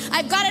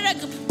 I've got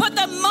it. But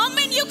the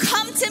moment you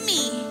come to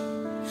me,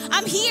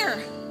 I'm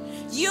here.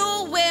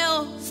 You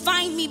will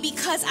find me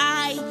because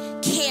I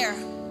care.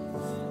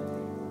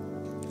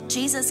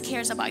 Jesus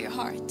cares about your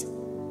heart.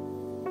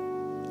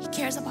 He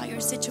cares about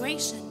your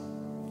situation.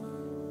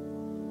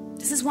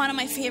 This is one of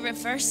my favorite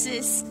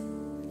verses.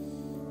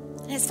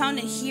 It's found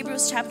in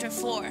Hebrews chapter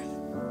 4.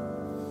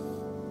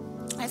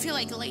 I feel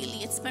like lately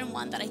it's been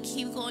one that I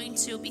keep going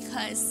to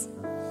because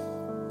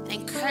it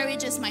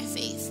encourages my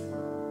faith.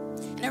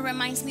 And it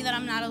reminds me that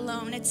I'm not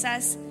alone. It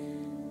says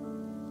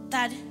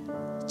that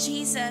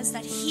Jesus,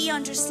 that he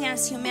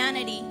understands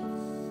humanity.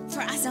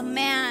 For as a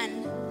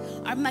man,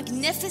 our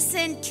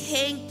magnificent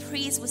king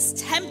priest was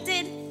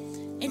tempted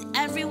in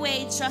every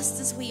way just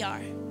as we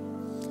are,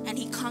 and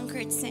he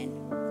conquered sin.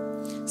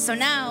 So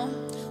now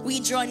we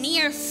draw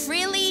near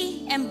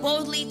freely and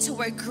boldly to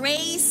where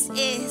grace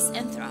is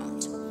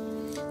enthroned,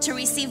 to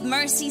receive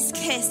mercy's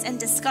kiss and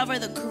discover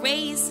the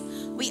grace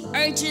we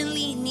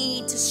urgently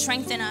need to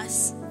strengthen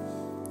us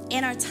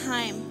in our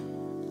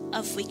time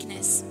of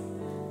weakness.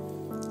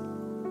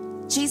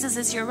 Jesus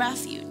is your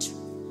refuge.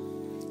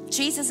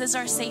 Jesus is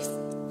our safe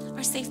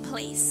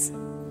place.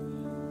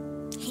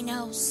 He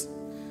knows.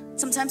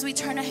 Sometimes we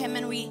turn to him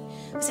and we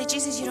say,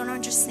 Jesus, you don't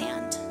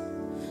understand.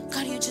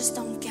 God, you just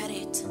don't get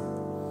it.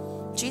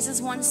 Jesus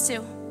wants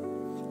to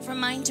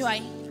remind you, I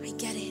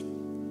get it.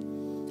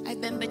 I've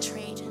been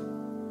betrayed.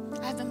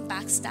 I've been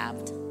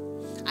backstabbed.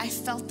 I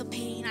felt the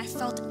pain. I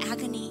felt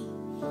agony.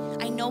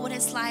 I know what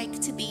it's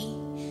like to be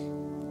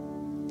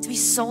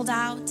sold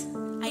out.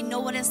 I know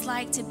what it's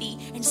like to be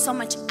in so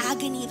much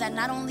agony that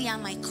not only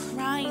am I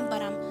crying,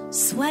 but I'm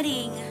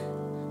sweating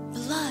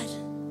blood.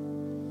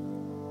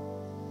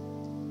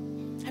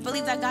 I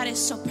believe that God is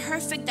so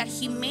perfect that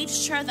he made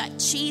sure that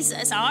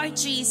Jesus, our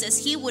Jesus,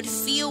 he would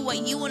feel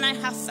what you and I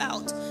have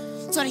felt,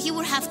 so that he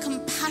would have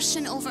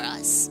compassion over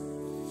us.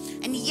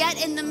 And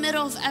yet in the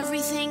middle of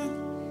everything,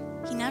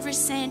 he never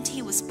sinned.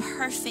 He was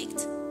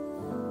perfect.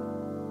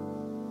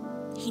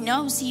 He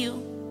knows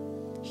you.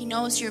 He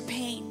knows your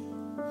pain.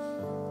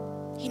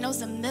 He knows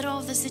the middle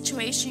of the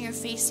situation you're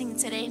facing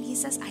today. And he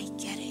says, I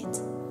get it.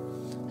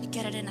 I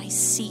get it and I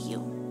see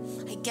you.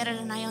 I get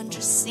it and I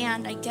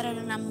understand. I get it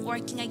and I'm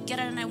working. I get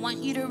it and I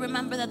want you to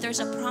remember that there's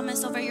a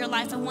promise over your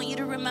life. I want you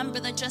to remember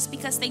that just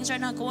because things are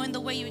not going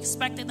the way you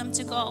expected them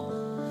to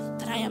go,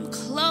 that I am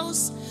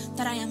close,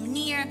 that I am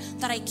near,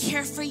 that I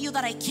care for you,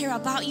 that I care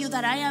about you,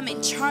 that I am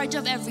in charge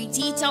of every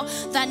detail,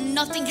 that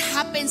nothing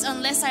happens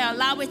unless I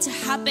allow it to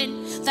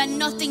happen, that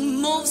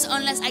nothing moves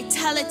unless I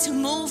tell it to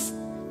move.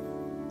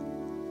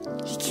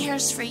 He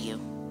cares for you.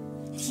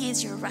 He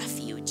is your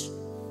refuge.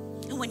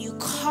 And when you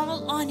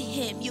call on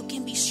him, you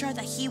can be sure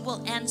that he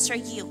will answer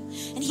you.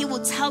 And he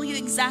will tell you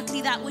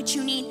exactly that which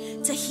you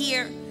need to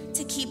hear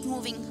to keep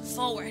moving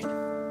forward.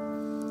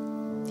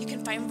 You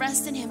can find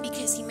rest in him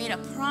because he made a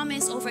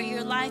promise over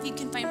your life. You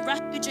can find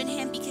refuge in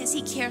him because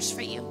he cares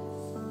for you.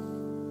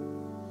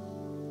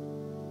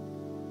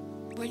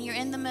 When you're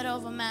in the middle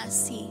of a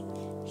mess, he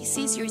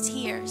sees your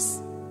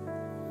tears.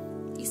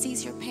 He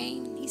sees your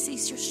pain. He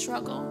sees your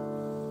struggle.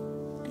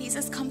 And he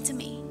says, come to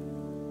me.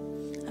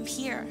 I'm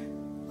here.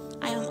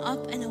 I am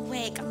up and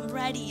awake. I'm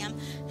ready. I'm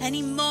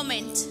any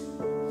moment,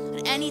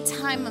 at any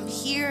time, I'm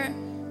here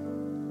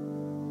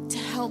to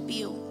help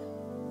you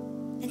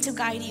and to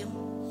guide you.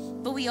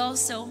 But we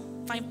also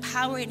find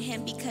power in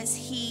him because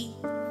he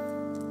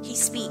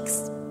speaks.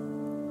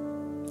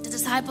 The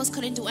disciples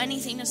couldn't do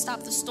anything to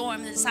stop the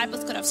storm. The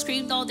disciples could have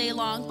screamed all day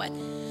long, but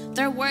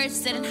their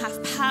words didn't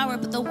have power.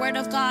 But the word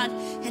of God,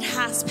 it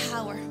has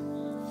power.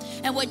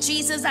 And what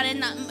Jesus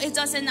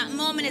does in that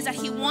moment is that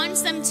he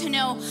wants them to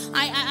know,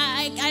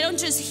 I don't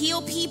just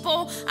heal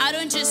people. I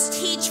don't just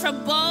teach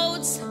from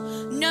boats.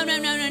 No.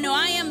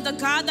 I am the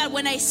God that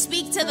when I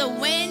speak to the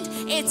wind,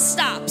 it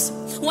stops.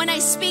 When I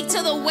speak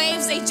to the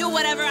waves, they do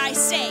whatever I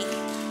say.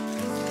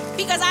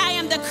 Because I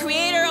am the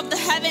creator of the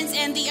heavens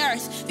and the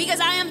earth. Because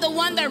I am the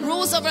one that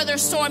rules over their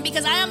storm.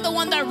 Because I am the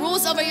one that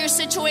rules over your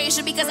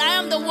situation. Because I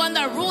am the one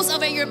that rules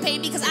over your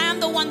pain. Because I am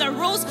the one that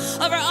rules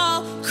over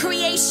all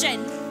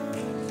creation.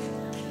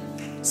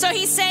 So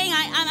he's saying,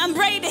 I'm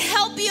ready to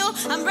help you.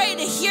 I'm ready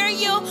to hear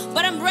you.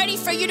 But I'm ready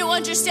for you to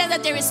understand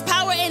that there is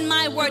power in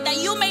my word. That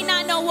you may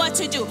not know what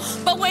to do.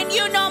 But when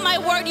you know my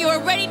word, you are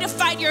ready to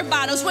fight your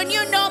battles. When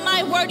you know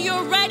my word, you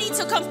are ready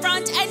to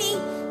confront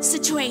any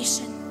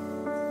situation.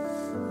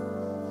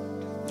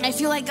 I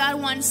feel like God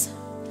wants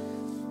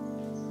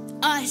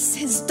us,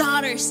 his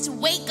daughters, to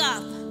wake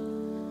up.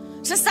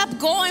 So stop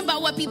going by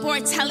what people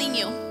are telling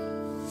you.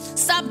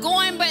 Stop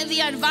going by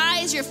the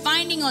advice you're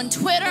finding on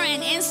Twitter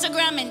and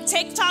Instagram and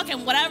TikTok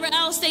and whatever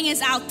else thing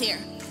is out there.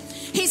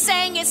 He's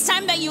saying it's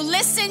time that you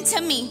listen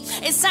to me.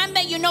 It's time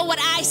that you know what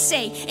I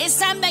say. It's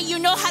time that you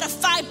know how to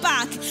fight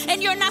back.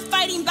 And you're not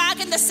fighting back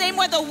in the same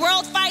way the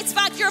world fights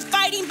back. You're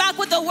fighting back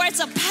with the words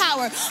of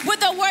power, with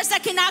the words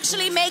that can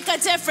actually make a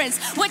difference,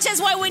 which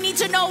is why we need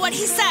to know what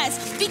he says.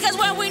 Because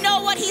when we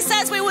know what he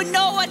says, we would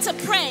know what to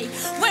pray.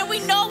 When we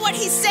know what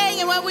he's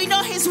saying and when we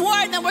know his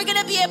word, then we're going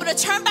to be able to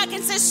turn back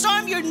and say,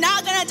 storm, you're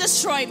not going to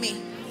destroy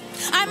me.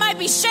 I might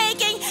be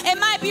shaking, it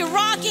might be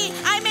rocky,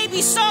 I may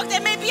be soaked,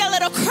 it may be a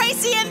little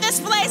crazy in this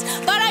place,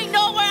 but I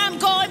know where I'm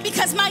going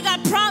because my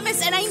God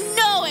promised and I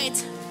know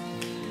it.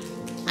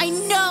 I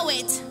know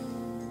it.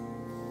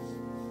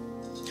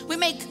 We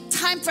make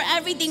time for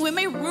everything, we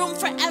make room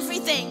for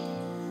everything,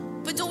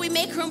 but do we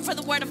make room for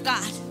the word of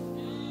God?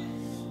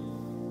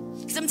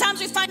 Sometimes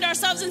we find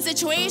ourselves in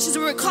situations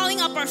where we're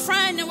calling up our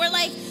friend and we're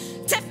like,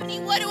 Tiffany,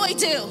 what do I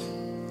do?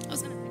 I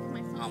was going to pick up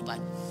my phone, but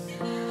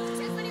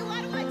Tiffany,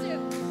 what do I do?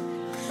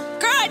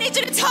 Girl, I need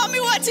you to tell me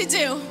what to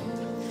do.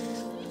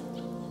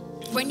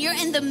 When you're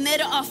in the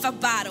middle of a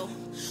battle,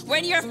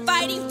 when you're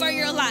fighting for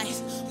your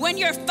life, when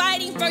you're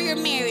fighting for your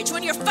marriage,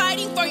 when you're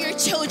fighting for your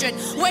children,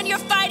 when you're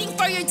fighting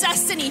for your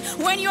destiny,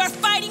 when you're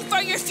fighting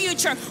for your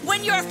future,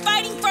 when you're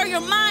fighting for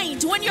your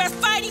mind, when you're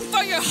fighting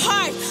for your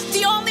heart,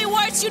 the only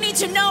words you need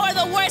to know are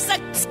the words that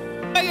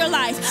over your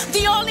life.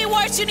 The only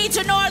words you need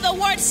to know are the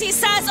words he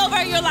says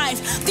over your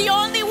life. The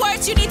only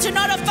words you need to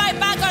know to fight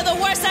back are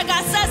the words that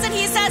God says. And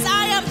he says,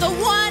 I am the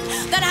one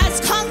that has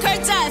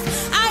conquered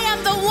death. I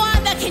am the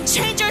one that can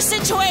change your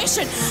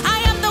situation.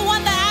 I am the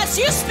one that as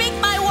you speak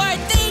my word,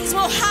 things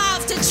will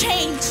have to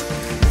change.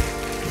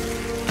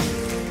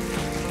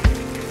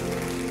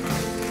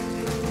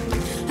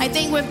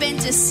 think we've been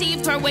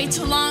deceived for way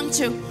too long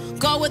to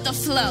go with the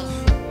flow.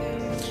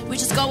 We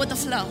just go with the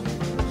flow.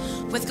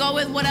 We go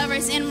with whatever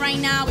is in right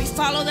now. We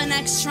follow the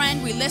next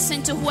trend. We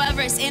listen to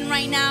whoever is in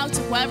right now,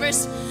 to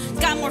whoever's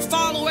got more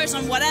followers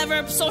on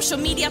whatever social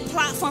media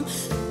platform.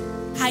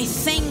 I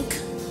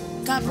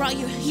think God brought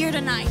you here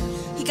tonight.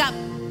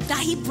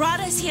 He brought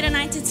us here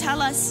tonight to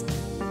tell us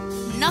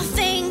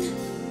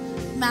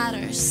nothing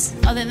matters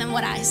other than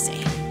what I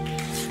say.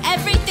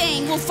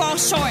 Everything will fall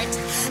short.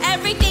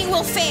 Everything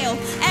will fail.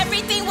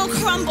 Everything will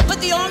crumble.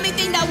 But the only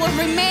thing that will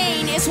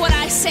remain is what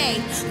I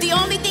say. The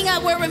only thing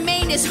that will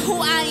remain is who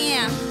I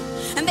am.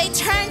 And they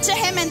turn to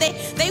him and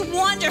they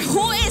wonder,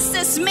 who is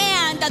this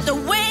man that the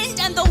wind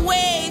and the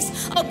waves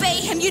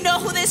obey him? You know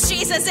who this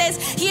Jesus is.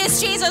 He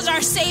is Jesus,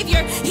 our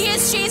Savior. He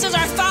is Jesus,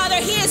 our Father.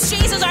 He is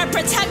Jesus, our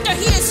protector.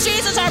 He is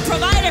Jesus, our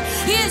provider.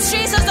 He is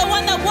Jesus, the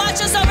one that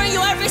watches over you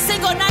every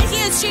single night.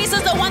 He is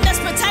Jesus, the one that's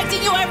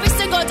protecting you every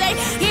single day.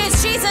 He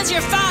is Jesus,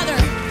 your Father.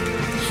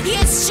 He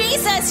is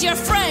Jesus, your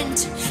friend.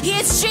 He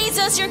is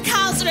Jesus, your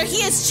counselor.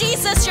 He is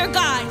Jesus, your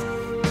God.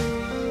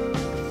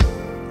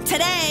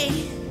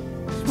 Today,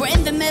 we're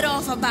in the middle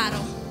of a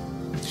battle.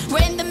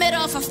 We're in the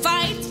middle of a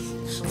fight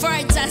for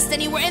our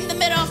destiny. We're in the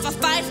middle of a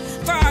fight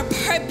for our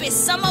purpose.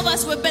 Some of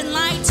us, we've been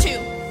lied to.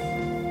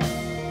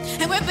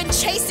 And we've been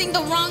chasing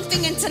the wrong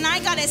thing. And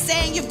tonight God is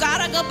saying, you've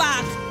got to go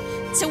back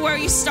to where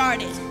you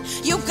started.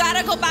 You've got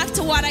to go back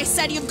to what I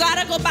said. You've got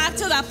to go back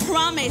to that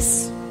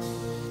promise.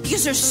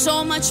 Because there's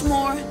so much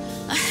more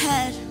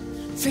ahead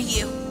for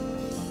you.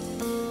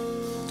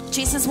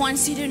 Jesus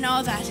wants you to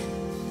know that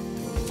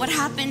what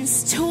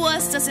happens to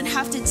us doesn't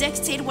have to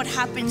dictate what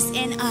happens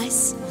in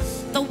us.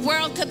 The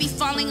world could be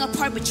falling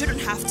apart, but you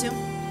don't have to.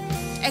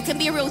 It can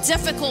be real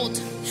difficult,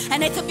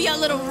 and it could be a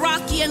little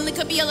rocky, and it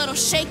could be a little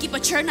shaky,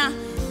 but you're not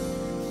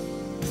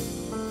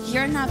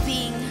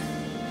being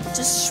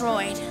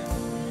destroyed.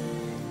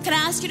 Can I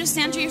ask you to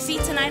stand to your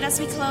feet tonight as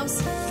we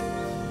close?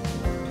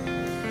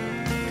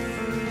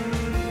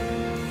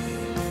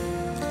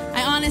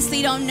 I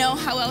honestly don't know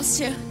how else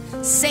to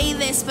say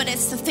this, but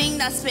it's the thing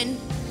that's been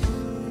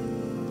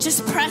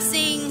just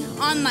pressing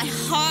on my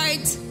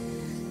heart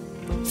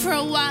for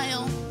a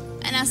while.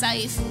 And as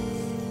I've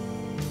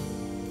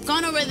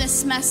gone over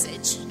this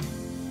message,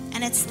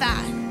 and it's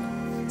that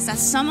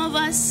some of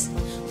us,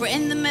 we're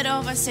in the middle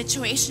of a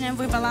situation and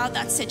we've allowed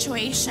that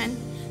situation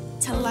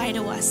to lie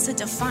to us, to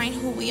define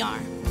who we are.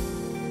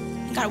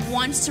 And God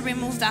wants to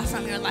remove that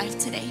from your life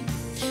today.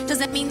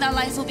 Doesn't mean that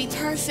life will be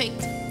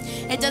perfect.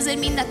 It doesn't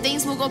mean that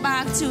things will go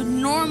back to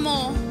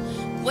normal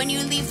when you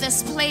leave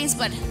this place,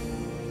 but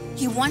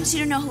He wants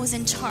you to know who's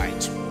in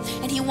charge.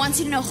 And He wants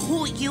you to know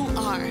who you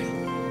are.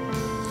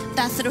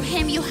 That through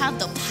Him you have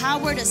the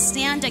power to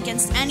stand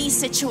against any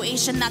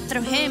situation. That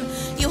through Him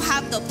you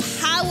have the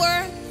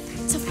power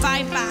to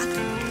fight back.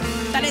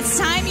 That it's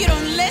time you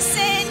don't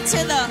listen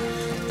to the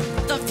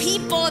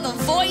people, the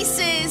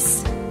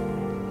voices.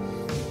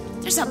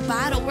 There's a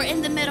battle. We're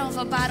in the middle of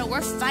a battle.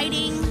 We're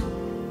fighting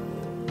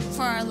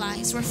for our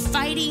lives. We're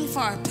fighting for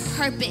our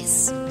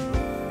purpose.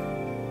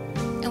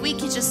 And we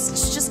can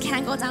just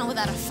can't go down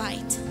without a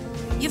fight.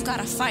 You've got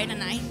to fight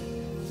tonight.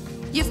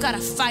 You've got to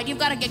fight. You've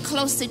got to get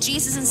close to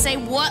Jesus and say,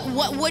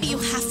 what do you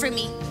have for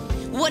me?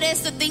 What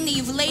is the thing that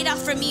you've laid out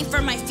for me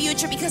for my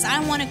future? Because I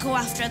want to go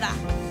after that.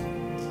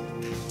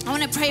 I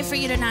want to pray for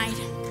you tonight.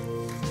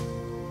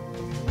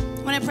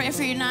 I want to pray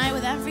for you tonight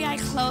with every eye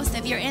closed.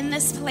 If you're in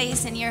this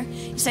place and you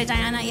say,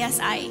 Diana, yes,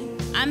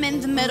 I'm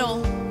in the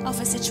middle of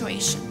a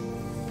situation.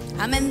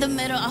 I'm in the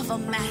middle of a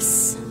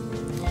mess.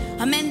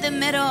 I'm in the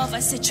middle of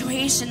a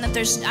situation that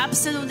there's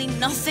absolutely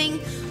nothing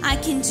I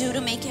can do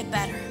to make it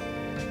better.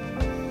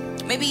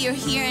 Maybe you're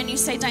here and you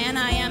say, Diana,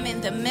 I am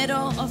in the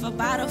middle of a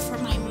battle for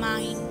my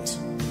mind.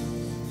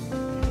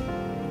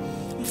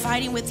 I'm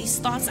fighting with these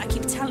thoughts that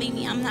keep telling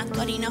me I'm not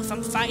good enough.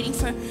 I'm fighting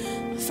for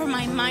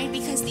my mind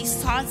because these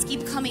thoughts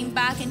keep coming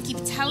back and keep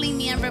telling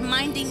me and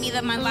reminding me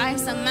that my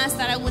life's a mess,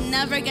 that I will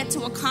never get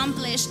to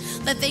accomplish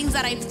the things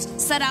that I've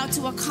set out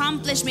to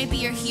accomplish. Maybe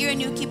you're here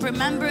and you keep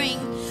remembering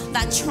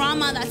that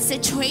trauma, that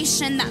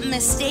situation, that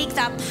mistake,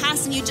 that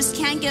past, and you just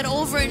can't get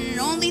over it. And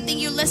the only thing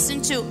you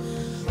listen to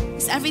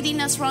is everything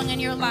that's wrong in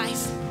your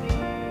life.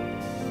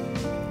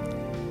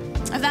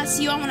 If that's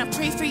you, I want to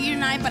pray for you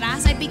tonight. But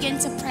as I begin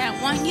to pray,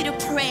 I want you to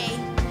pray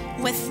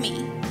with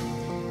me.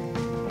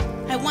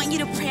 I want you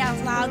to pray out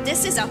loud.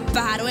 This is a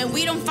battle, and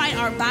we don't fight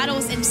our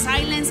battles in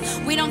silence.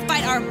 We don't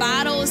fight our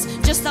battles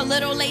just a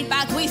little laid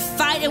back. We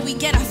fight and we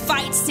get a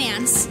fight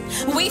stance.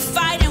 We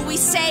fight and we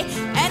say,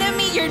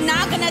 enemy, you're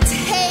not going to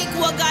take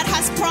what God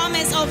has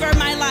promised over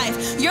my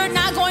life. You're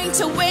not going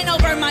to win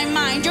over my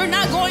mind. You're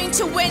not going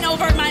to win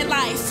over my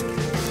life.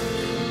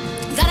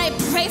 God, I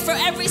pray for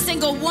every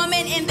single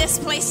woman in this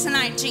place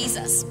tonight,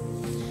 Jesus.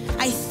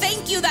 I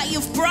thank you that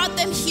you've brought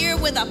them here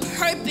with a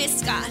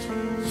purpose, God.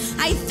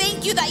 I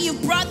thank you that you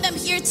brought them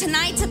here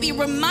tonight to be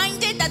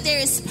reminded that there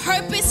is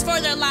purpose for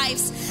their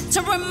lives.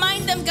 To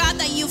remind them, God,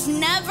 that you've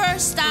never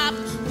stopped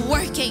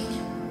working.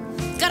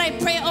 God, I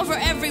pray over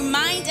every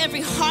mind,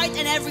 every heart,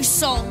 and every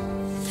soul.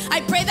 I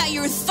pray that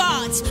your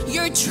thoughts,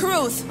 your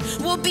truth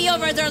will be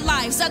over their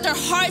lives, that their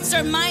hearts,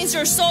 their minds,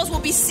 their souls will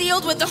be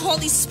sealed with the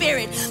Holy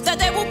Spirit, that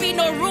there will be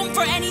no room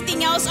for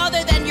anything else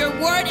other than your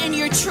word and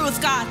your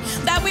truth, God,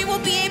 that we will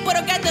be able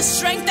to get the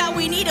strength that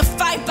we need to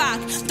fight back,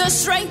 the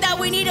strength that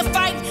we need to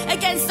fight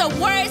against the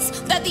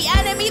words that the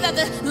enemy, that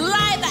the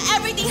lie, that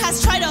everything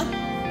has tried to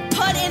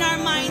put in our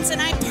minds.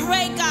 And I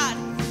pray, God,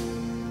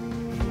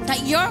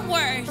 that your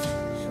word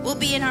will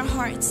be in our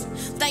hearts,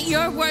 that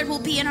your word will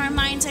be in our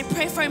minds. I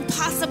pray for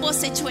impossible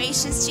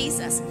situations,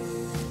 Jesus.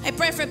 I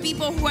pray for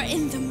people who are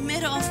in the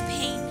middle of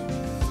pain,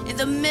 in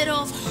the middle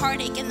of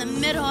heartache, in the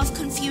middle of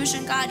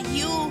confusion. God,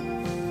 you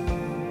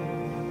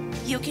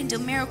can do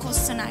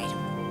miracles tonight.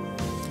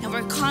 And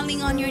we're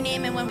calling on your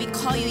name, and when we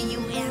call you, you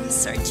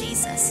answer,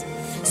 Jesus.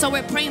 So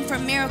we're praying for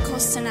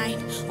miracles tonight.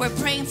 We're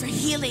praying for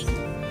healing.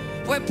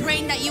 We're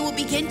praying that you will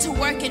begin to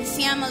work in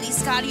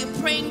families, God. You're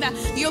praying that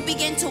you'll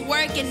begin to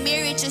work in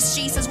marriages,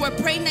 Jesus. We're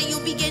praying that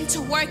you'll begin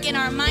to work in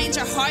our minds,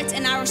 our hearts,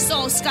 and our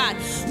souls, God.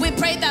 We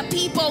pray that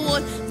people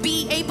will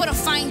be able to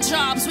find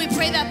jobs. We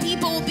pray that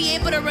people will be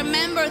able to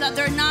remember that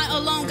they're not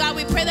alone, God.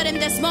 We pray that in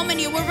this moment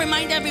you will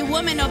remind every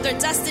woman of their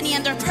destiny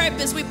and their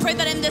purpose. We pray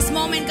that in this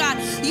moment, God,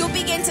 you'll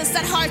begin to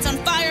set hearts on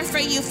fire for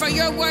you, for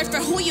your word, for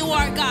who you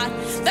are, God.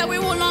 That we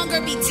will no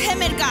longer be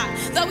timid, God.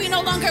 That we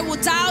no longer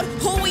will doubt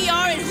who we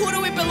are and who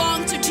do we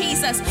belong to,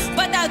 Jesus.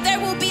 But that there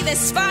will be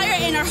this fire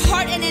in our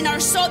heart and in our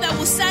soul that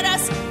will set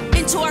us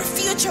into our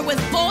future with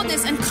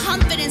boldness and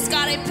confidence,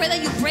 God. I pray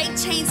that you break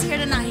chains here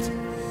tonight.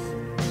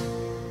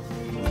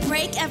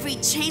 Break every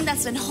chain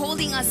that's been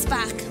holding us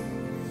back.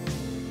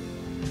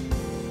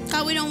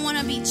 God, we don't want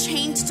to be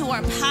chained to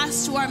our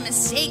past, to our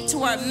mistake,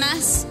 to our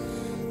mess.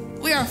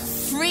 We are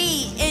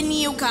free in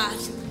you, God.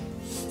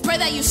 Pray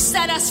that you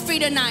set us free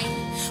tonight.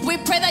 We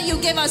pray that you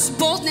give us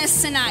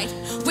boldness tonight.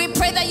 We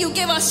pray that you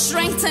give us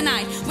strength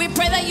tonight. We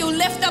pray that you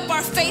lift up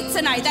our faith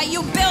tonight, that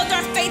you build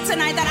our faith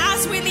tonight, that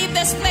as we leave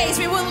this place,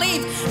 we will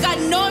leave, God,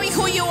 knowing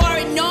who you are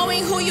and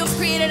knowing who you've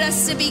created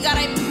us to be. God,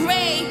 I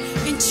pray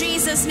in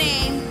Jesus'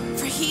 name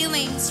for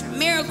healings, for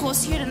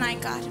miracles here tonight,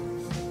 God.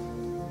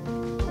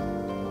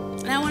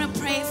 And I want to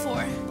pray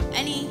for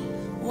any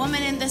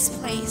woman in this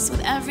place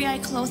with every eye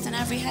closed and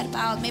every head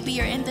bowed. Maybe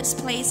you're in this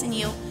place and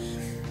you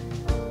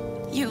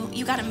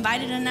got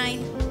invited tonight.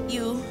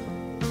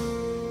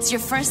 It's your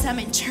first time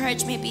in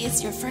church. Maybe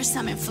it's your first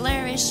time in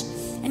Flourish.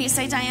 And you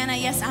say, Diana,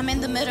 yes, I'm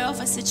in the middle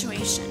of a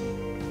situation.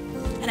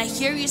 And I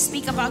hear you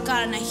speak about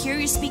God and I hear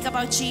you speak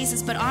about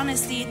Jesus, but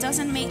honestly, it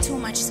doesn't make too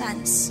much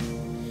sense.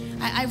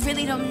 I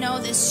really don't know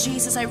this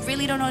Jesus. I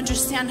really don't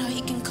understand how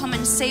he can come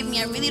and save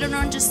me. I really don't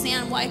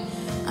understand why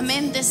I'm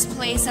in this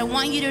place. I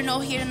want you to know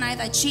here tonight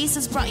that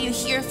Jesus brought you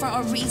here for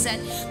a reason,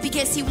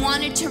 because he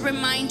wanted to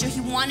remind you,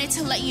 he wanted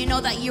to let you know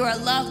that you are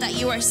loved, that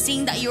you are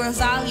seen, that you are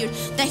valued,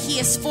 that he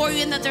is for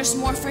you and that there's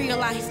more for your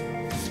life.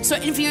 So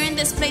if you're in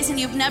this place and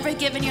you've never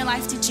given your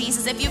life to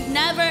Jesus, if you've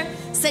never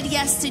said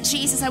yes to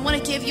Jesus, I want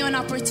to give you an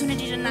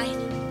opportunity tonight.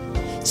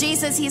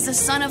 Jesus, he is the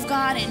Son of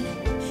God,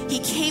 and he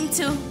came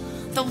to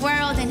the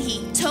world and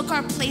he took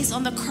our place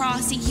on the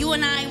cross. See, you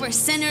and I were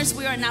sinners.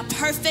 We are not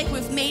perfect.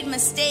 We've made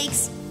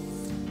mistakes.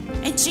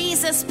 And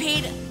Jesus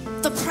paid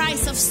the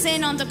price of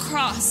sin on the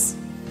cross.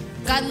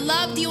 God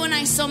loved you and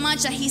I so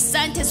much that he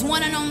sent his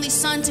one and only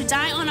son to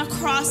die on a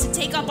cross to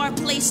take up our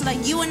place so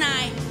that you and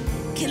I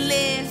can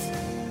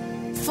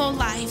live full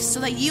life,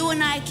 so that you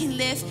and I can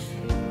live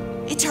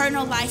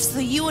eternal life, so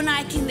that you and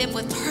I can live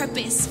with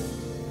purpose.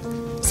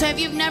 So if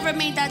you've never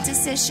made that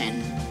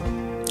decision,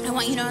 I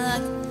want you to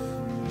know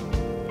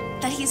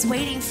that he's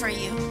waiting for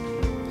you.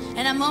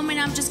 In a moment,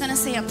 I'm just going to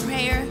say a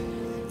prayer.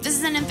 This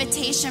is an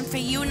invitation for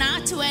you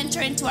not to enter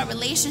into a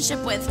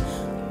relationship with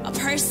a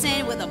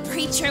person, with a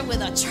preacher,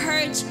 with a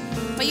church,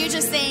 but you're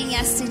just saying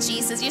yes to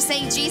Jesus. You're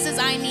saying, Jesus,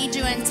 I need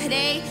you, and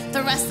today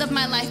the rest of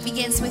my life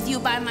begins with you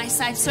by my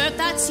side. So if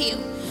that's you,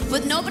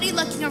 with nobody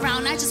looking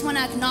around, I just want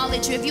to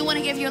acknowledge you. If you want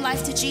to give your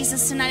life to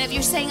Jesus tonight, if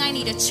you're saying, I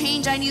need a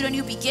change, I need a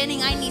new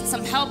beginning, I need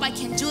some help, I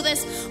can do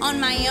this on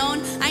my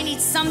own, I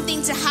need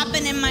something to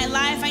happen in my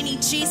life, I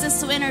need Jesus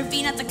to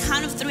intervene. At the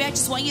count of 3, I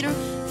just want you to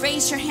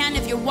raise your hand.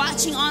 If you're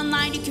watching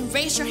online, you can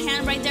raise your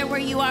hand right there where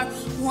you are.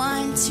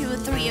 1, 2,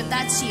 3, if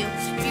that's you.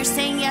 If you're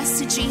saying yes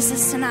to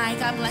Jesus tonight,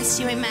 God bless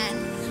you,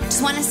 amen.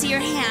 Just want to see your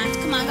hand.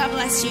 Come on, God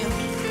bless you.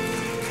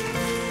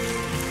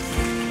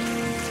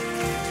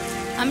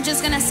 I'm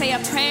just going to say a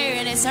prayer,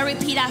 and it's a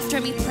repeat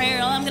after me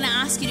prayer. All I'm going to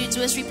ask you to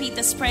do is repeat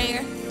this prayer.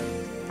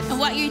 And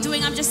what you're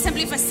doing, I'm just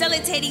simply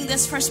facilitating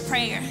this first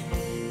prayer.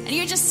 And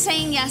you're just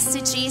saying yes to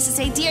Jesus.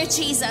 Say, Dear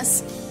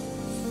Jesus,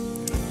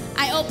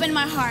 I open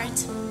my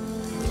heart.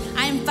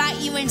 I invite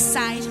you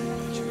inside.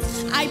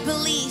 I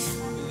believe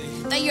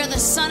that you're the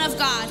Son of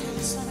God,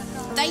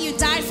 that you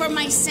died for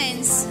my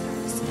sins,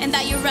 and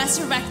that you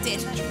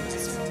resurrected.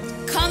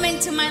 Come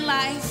into my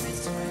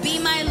life, be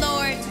my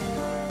Lord,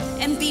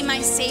 and be my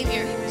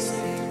Savior.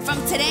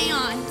 From today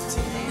on,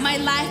 my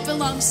life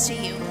belongs to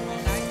you.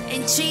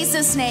 In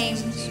Jesus' name,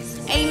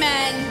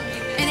 amen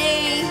and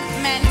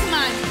amen. Come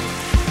on.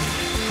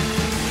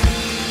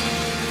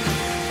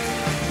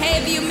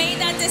 If you made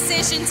that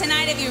decision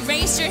tonight, if you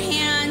raised your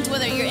hand,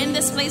 whether you're in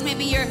this place,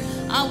 maybe you're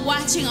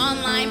watching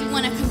online, we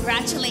want to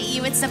congratulate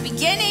you. It's the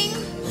beginning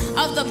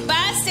of the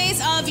best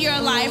days of your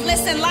life.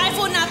 Listen, life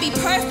will not be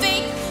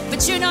perfect,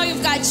 but you know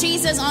you've got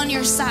Jesus on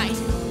your side.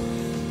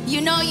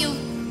 You know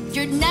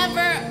you're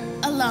never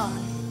alone.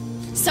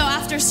 So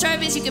after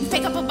service, you can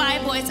pick up a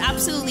Bible. It's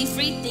absolutely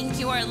free. Thank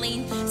you,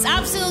 Arlene. It's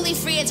absolutely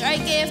free. It's our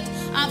gift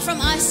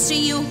from us to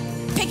you.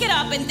 Pick it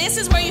up, and this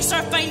is where you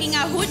start finding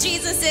out who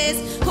Jesus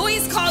is, who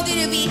he's called you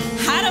to be,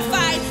 how to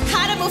fight,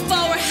 how to move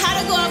forward,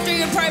 how to go after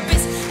your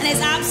purpose, and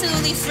it's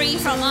absolutely free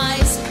from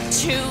us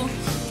to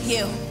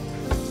you.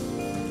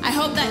 I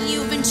hope that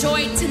you've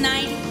enjoyed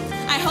tonight.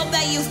 I hope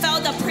that you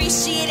felt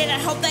appreciated. I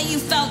hope that you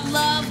felt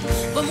loved.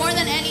 But more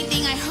than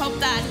anything, I hope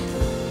that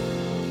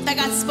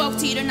God spoke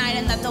to you tonight,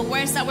 and that the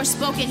words that were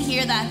spoken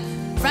here that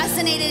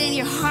resonated in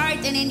your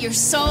heart and in your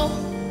soul,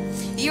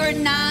 you're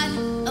not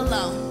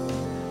alone.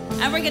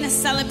 And we're going to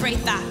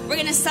celebrate that. We're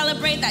going to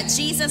celebrate that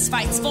Jesus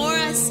fights for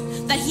us,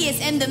 that he is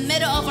in the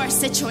middle of our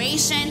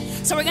situation.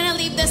 So we're going to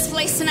leave this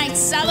place tonight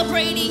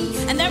celebrating,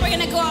 and then we're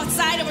going to go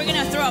outside and we're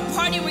going to throw a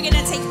party. We're going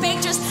to take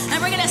pictures,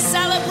 and we're going to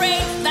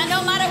celebrate that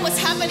no matter what's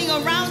happening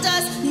around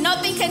us,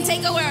 nothing can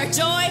take away our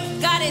joy.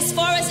 God is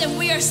for us, and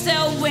we are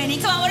still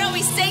winning. Come on, why don't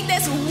we sing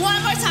this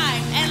one more time?